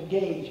designed to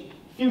engage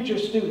future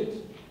students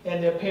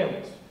and their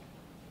parents.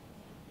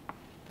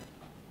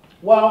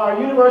 While our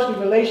university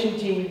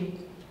relations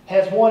team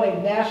has won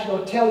a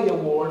National Telly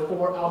Award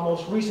for our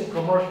most recent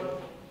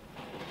commercial,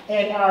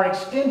 and our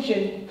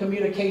extension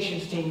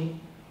communications team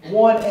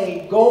won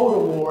a Gold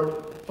Award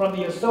from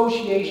the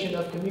Association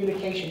of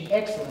Communication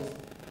Excellence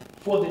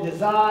for the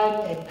design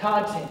and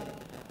content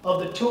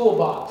of the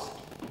Toolbox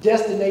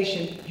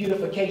Destination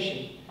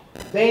Beautification,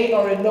 they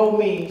are in no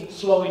means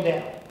slowing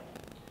down.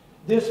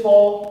 This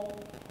fall,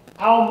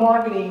 our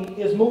marketing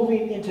is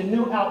moving into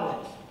new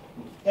outlets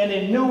and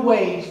in new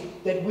ways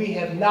that we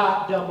have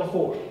not done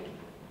before.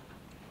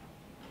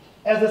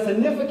 As a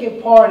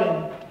significant part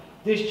in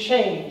this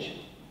change,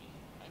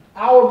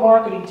 our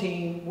marketing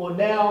team will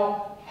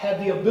now have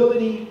the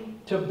ability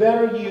to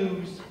better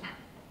use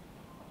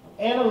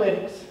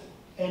analytics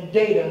and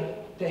data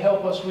to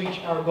help us reach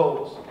our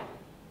goals.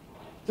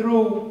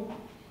 Through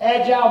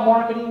agile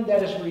marketing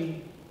that is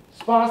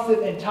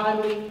responsive and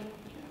timely,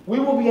 we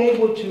will be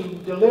able to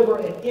deliver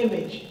an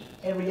image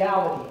and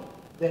reality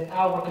that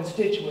our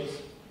constituents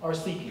are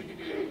seeking.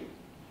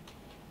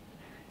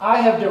 I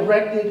have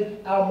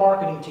directed our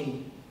marketing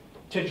team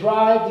to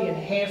drive the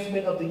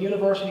enhancement of the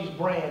university's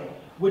brand,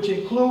 which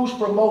includes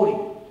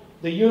promoting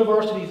the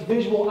university's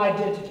visual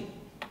identity,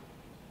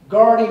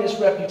 guarding its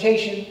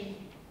reputation,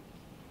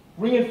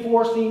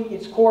 reinforcing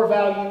its core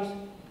values,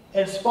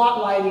 and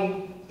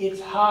spotlighting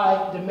its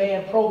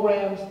high-demand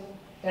programs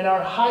and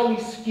our highly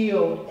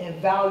skilled and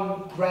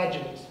valued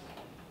graduates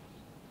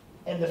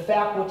and the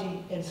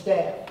faculty and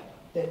staff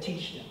that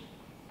teach them.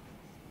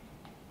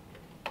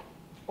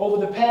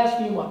 Over the past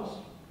few months,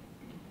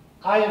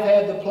 I have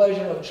had the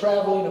pleasure of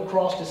traveling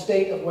across the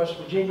state of West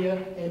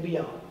Virginia and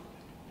beyond,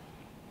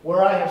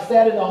 where I have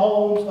sat in the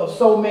homes of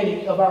so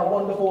many of our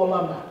wonderful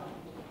alumni.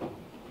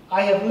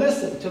 I have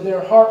listened to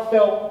their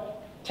heartfelt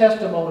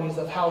testimonies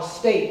of how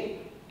State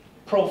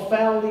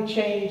profoundly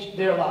changed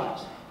their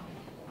lives.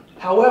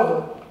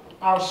 However,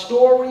 our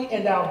story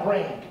and our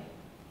brand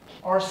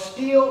are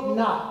still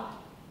not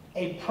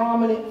a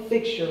prominent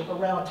fixture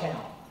around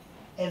town,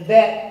 and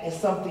that is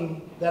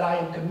something that I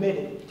am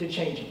committed to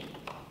changing.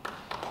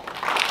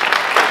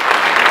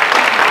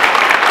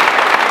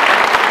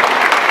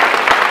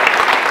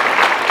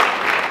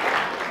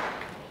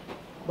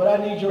 But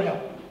I need your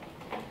help.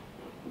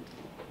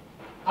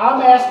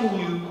 I'm asking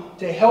you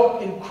to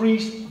help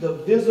increase the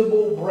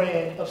visible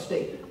brand of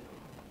State.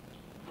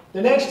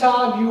 The next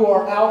time you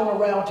are out and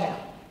around town,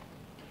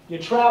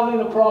 you're traveling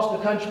across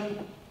the country,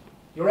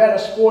 you're at a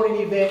sporting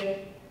event,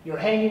 you're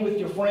hanging with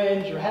your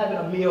friends, you're having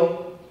a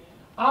meal,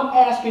 I'm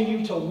asking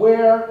you to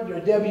wear your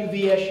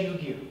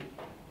WVSU gear.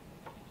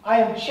 I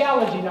am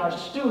challenging our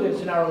students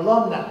and our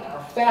alumni,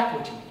 our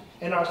faculty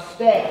and our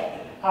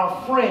staff,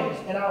 our friends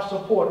and our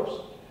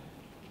supporters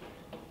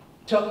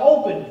to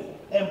openly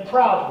and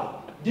proudly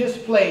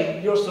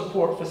display your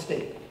support for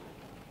State.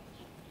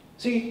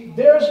 See,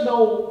 there's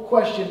no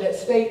question that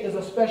State is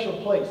a special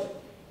place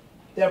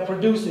that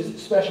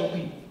produces special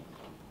people.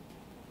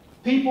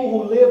 People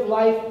who live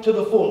life to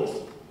the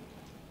fullest,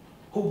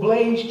 who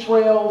blaze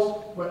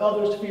trails where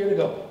others fear to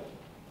go,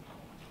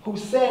 who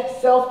set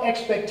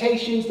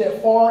self-expectations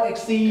that far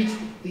exceeds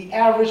the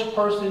average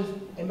person's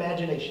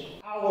imagination.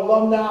 Our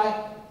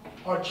alumni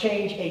are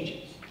change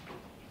agents.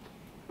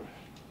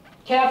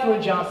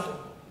 Katherine Johnson,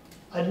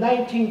 a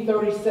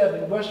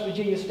 1937 West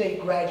Virginia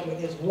State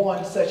graduate, is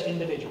one such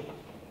individual.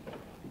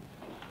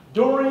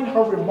 During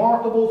her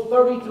remarkable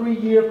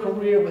 33-year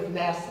career with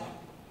NASA,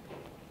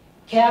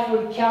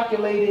 Katherine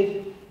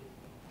calculated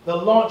the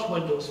launch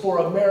windows for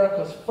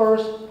America's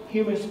first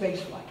human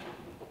spaceflight,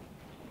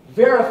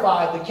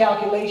 verified the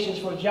calculations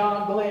for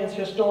John Glenn's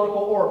historical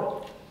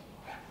orbit,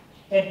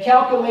 and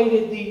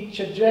calculated the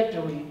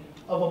trajectory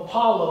of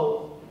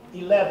Apollo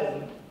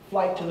 11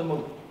 flight to the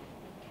moon.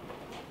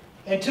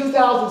 In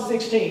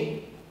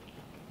 2016,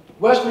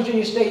 West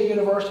Virginia State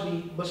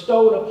University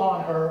bestowed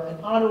upon her an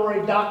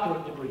honorary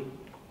doctorate degree.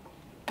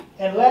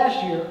 And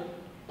last year,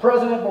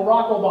 President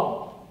Barack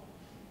Obama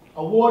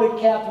awarded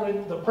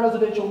Katherine the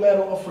Presidential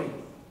Medal of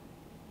Freedom,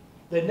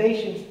 the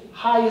nation's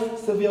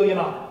highest civilian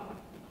honor.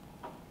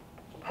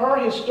 Her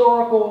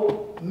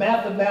historical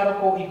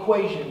mathematical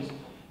equations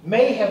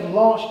may have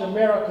launched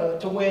America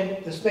to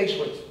win the space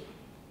race,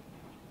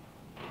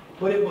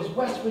 but it was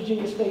West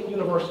Virginia State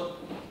University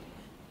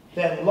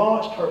that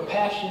launched her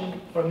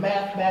passion for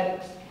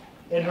mathematics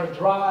and her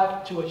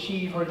drive to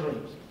achieve her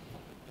dreams.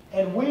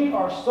 And we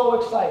are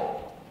so excited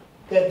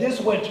that this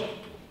winter,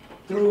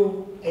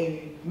 through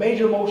a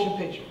major motion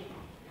picture,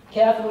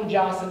 Katherine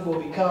Johnson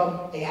will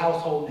become a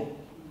household name.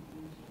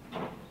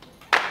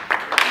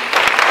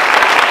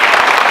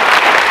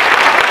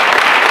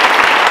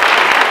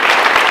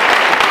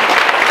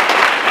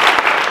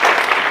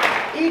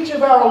 Each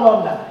of our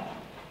alumni,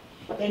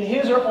 in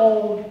his or her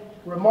own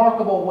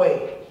remarkable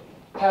way,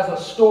 has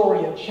a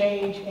story of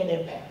change and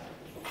impact.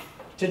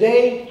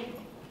 Today,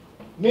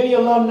 many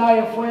alumni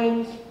and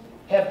friends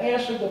have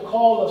answered the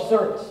call of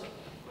service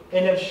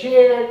and have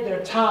shared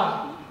their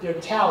time, their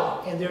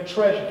talent, and their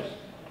treasures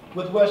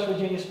with West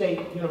Virginia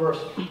State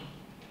University.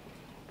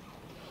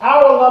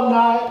 Our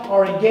alumni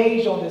are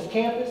engaged on this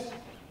campus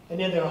and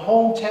in their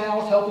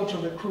hometowns helping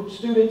to recruit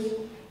students,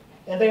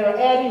 and they are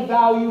adding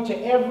value to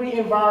every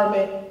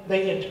environment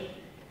they enter.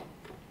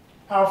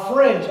 Our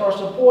friends are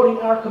supporting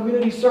our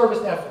community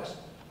service efforts,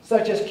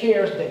 such as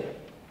CARES Day.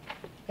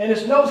 And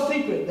it's no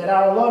secret that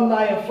our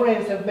alumni and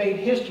friends have made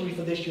history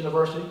for this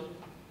university.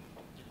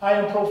 I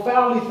am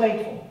profoundly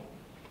thankful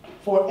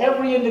for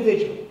every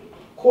individual,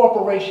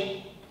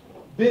 corporation,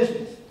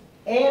 business,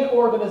 and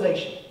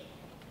organization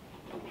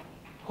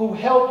who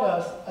helped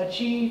us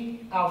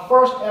achieve our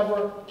first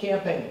ever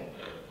campaign.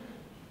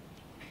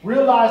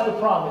 Realize the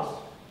promise,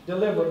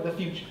 deliver the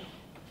future.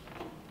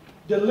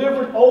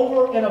 Delivered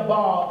over and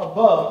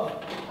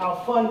above our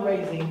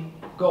fundraising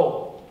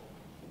goal,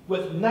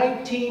 with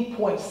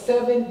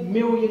 $19.7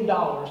 million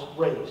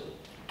raised.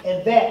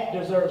 And that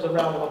deserves a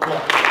round of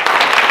applause.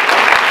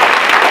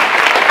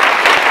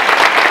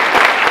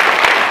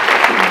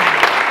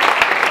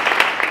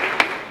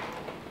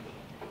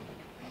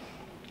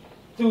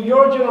 Through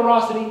your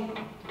generosity,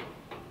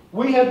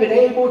 we have been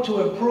able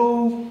to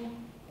improve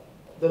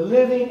the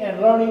living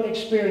and learning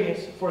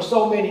experience for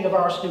so many of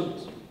our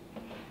students.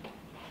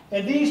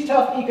 In these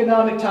tough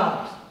economic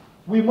times,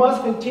 we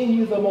must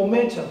continue the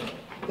momentum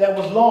that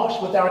was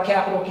launched with our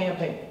capital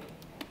campaign.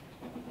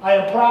 I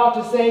am proud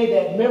to say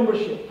that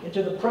membership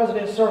into the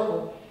President's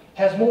Circle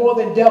has more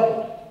than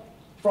doubled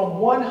from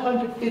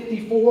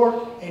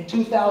 154 in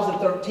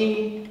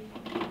 2013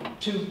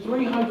 to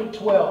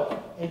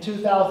 312 in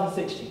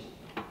 2016.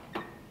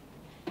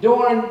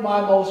 During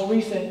my most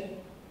recent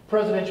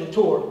presidential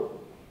tour,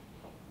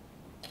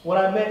 when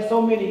I met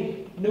so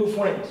many new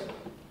friends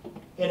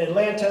in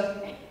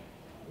Atlanta,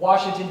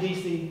 Washington,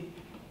 D.C.,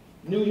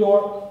 New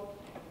York,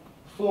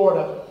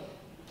 Florida,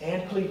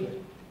 and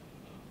Cleveland,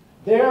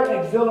 their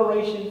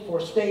exhilaration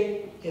for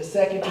State is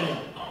second to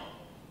none.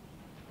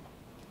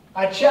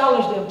 I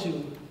challenge them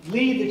to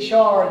lead the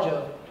charge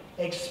of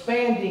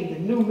expanding the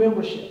new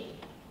membership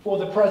for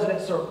the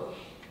President's Circle.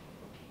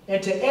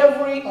 And to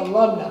every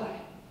alumni,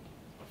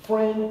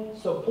 friend,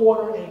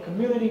 supporter, and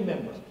community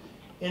member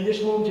in this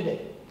room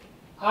today,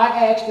 I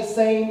ask the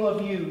same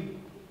of you,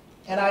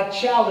 and I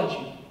challenge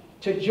you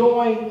to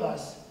join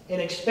us in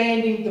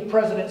expanding the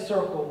President's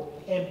Circle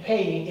and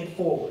paying it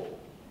forward.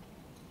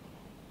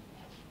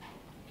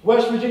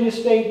 West Virginia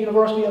State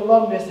University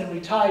alumnus and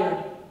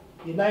retired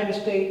United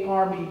States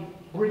Army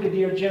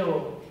Brigadier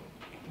General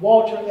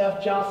Walter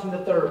F. Johnson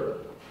III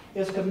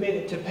is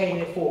committed to paying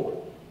it forward.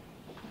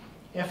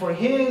 And for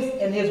his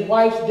and his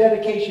wife's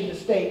dedication to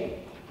state,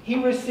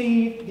 he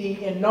received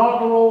the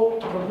inaugural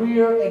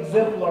Career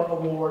Exemplar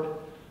Award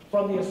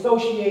from the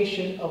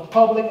Association of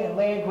Public and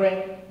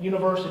Land-Grant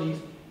Universities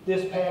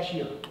this past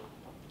year.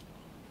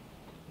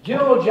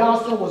 General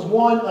Johnson was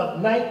one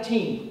of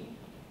 19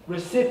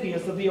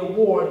 recipients of the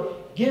award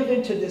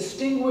given to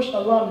distinguished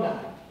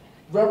alumni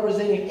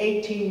representing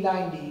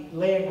 1890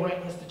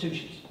 land-grant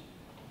institutions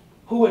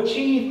who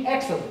achieved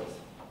excellence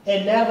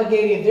in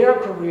navigating their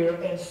career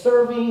and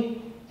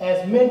serving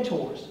as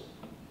mentors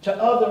to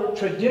other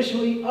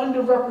traditionally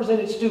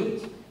underrepresented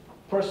students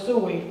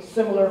pursuing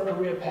similar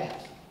career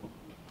paths.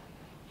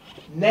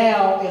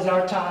 Now is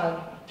our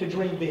time to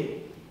dream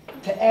big,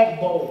 to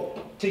act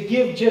bold, to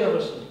give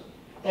generously,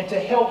 and to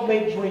help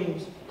make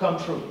dreams come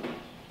true.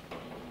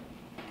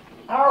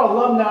 Our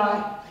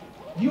alumni,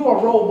 you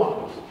are role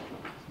models,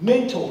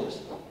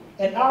 mentors,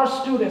 and our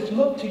students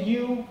look to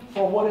you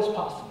for what is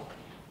possible.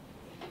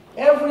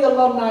 Every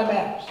alumni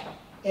matters,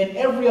 and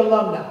every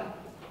alumni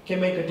can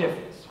make a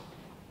difference.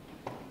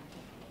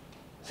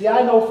 See,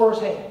 I know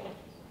firsthand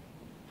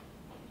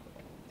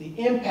the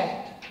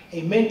impact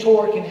a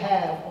mentor can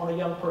have on a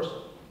young person.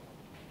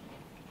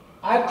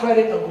 I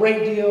credit a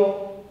great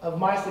deal of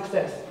my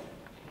success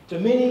to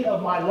many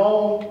of my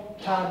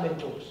long-time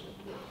mentors.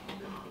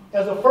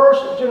 As a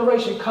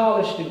first-generation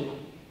college student,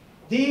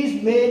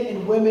 these men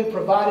and women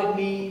provided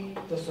me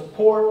the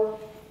support,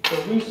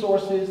 the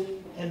resources,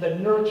 and the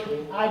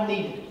nurturing I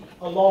needed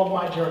along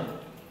my journey.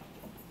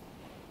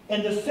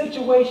 And the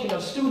situation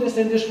of students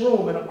in this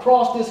room and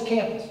across this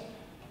campus,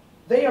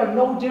 they are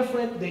no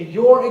different than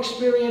your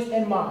experience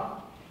and mine.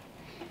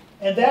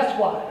 And that's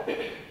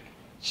why,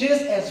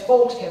 just as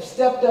folks have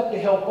stepped up to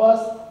help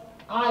us,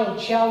 I am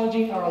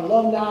challenging our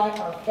alumni,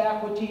 our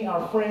faculty,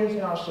 our friends,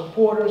 and our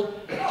supporters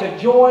to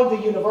join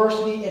the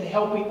university in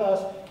helping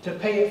us to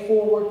pay it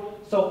forward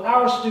so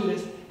our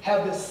students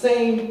have the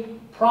same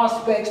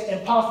prospects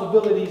and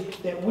possibilities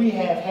that we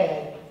have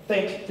had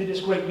thanks to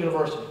this great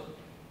university.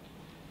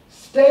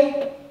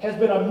 State has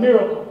been a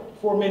miracle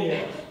for many of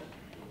us.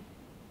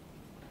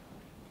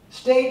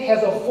 State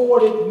has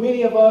afforded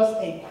many of us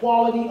a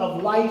quality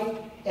of life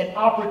and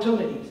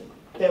opportunities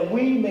that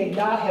we may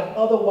not have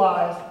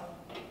otherwise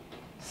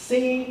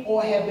seen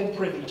or have been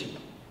privy to.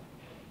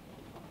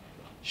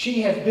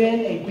 She has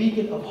been a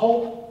beacon of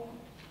hope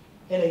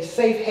and a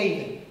safe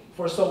haven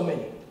for so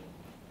many.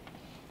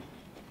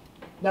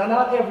 Now,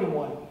 not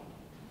everyone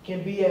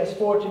can be as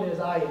fortunate as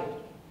I am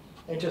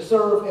and to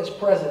serve as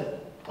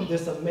president of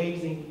this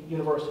amazing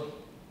university.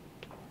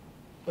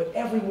 But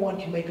everyone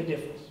can make a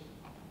difference,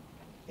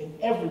 and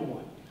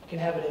everyone can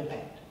have an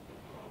impact.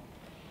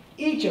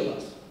 Each of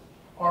us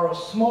are a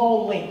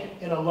small link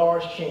in a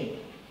large chain,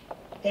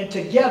 and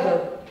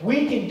together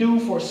we can do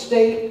for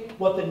state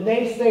what the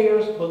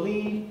naysayers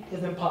believe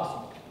is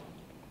impossible.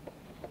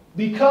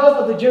 Because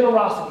of the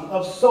generosity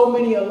of so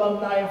many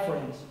alumni and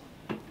friends,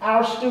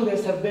 our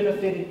students have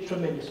benefited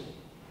tremendously.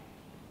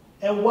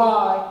 And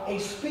while a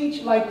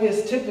speech like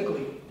this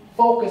typically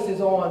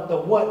focuses on the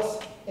what's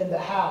and the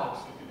how's,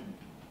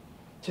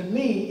 to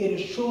me it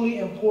is truly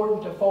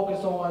important to focus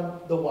on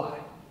the why.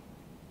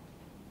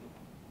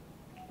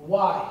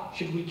 Why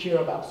should we care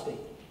about state?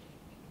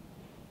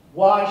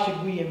 Why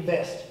should we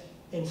invest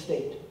in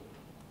state?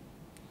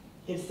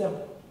 It's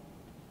simple.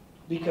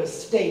 Because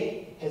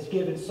state has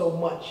given so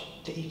much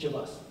to each of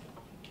us.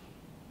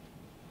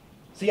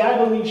 See,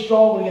 I believe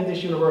strongly in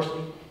this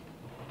university,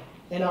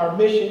 in our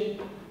mission,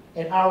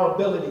 and our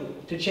ability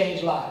to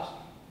change lives.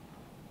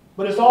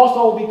 But it's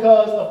also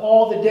because of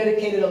all the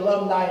dedicated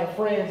alumni and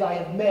friends I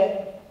have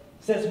met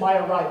since my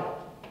arrival.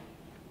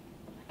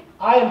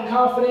 I am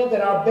confident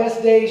that our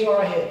best days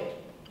are ahead.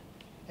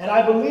 And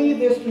I believe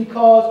this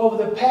because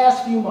over the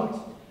past few months,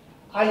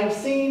 I have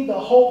seen the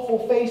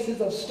hopeful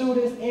faces of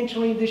students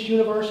entering this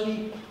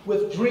university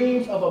with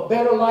dreams of a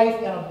better life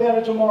and a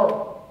better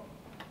tomorrow.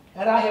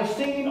 And I have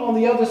seen on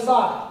the other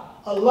side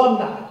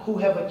alumni who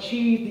have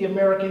achieved the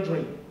American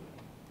dream.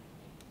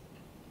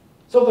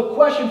 So the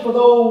question for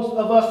those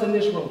of us in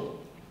this room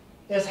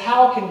is,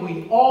 how can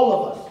we, all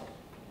of us,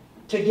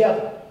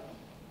 together,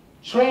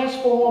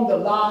 transform the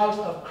lives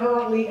of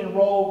currently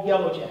enrolled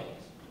Yellow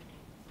Jackets?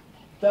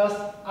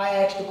 Thus, I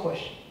ask the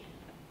question,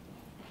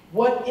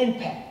 what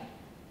impact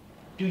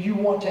do you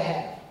want to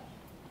have?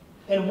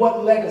 And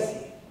what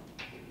legacy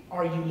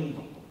are you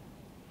leaving?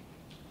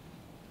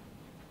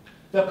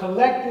 The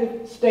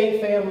collective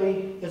state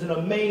family is an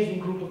amazing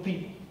group of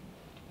people,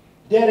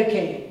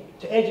 dedicated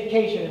to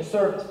education and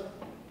service.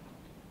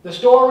 The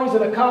stories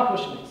and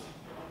accomplishments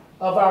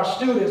of our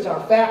students, our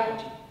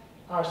faculty,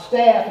 our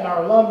staff, and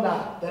our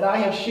alumni that I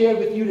have shared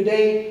with you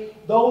today,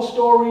 those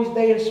stories,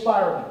 they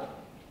inspire me.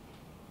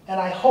 And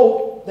I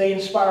hope they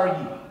inspire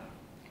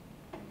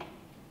you.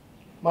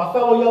 My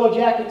fellow Yellow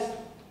Jackets,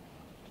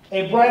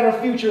 a brighter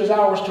future is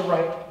ours to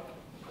write.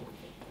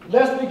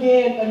 Let's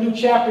begin a new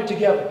chapter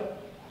together,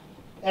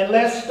 and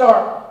let's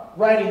start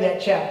writing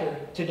that chapter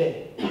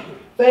today.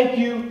 Thank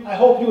you. I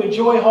hope you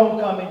enjoy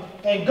homecoming,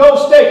 and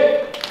go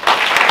State!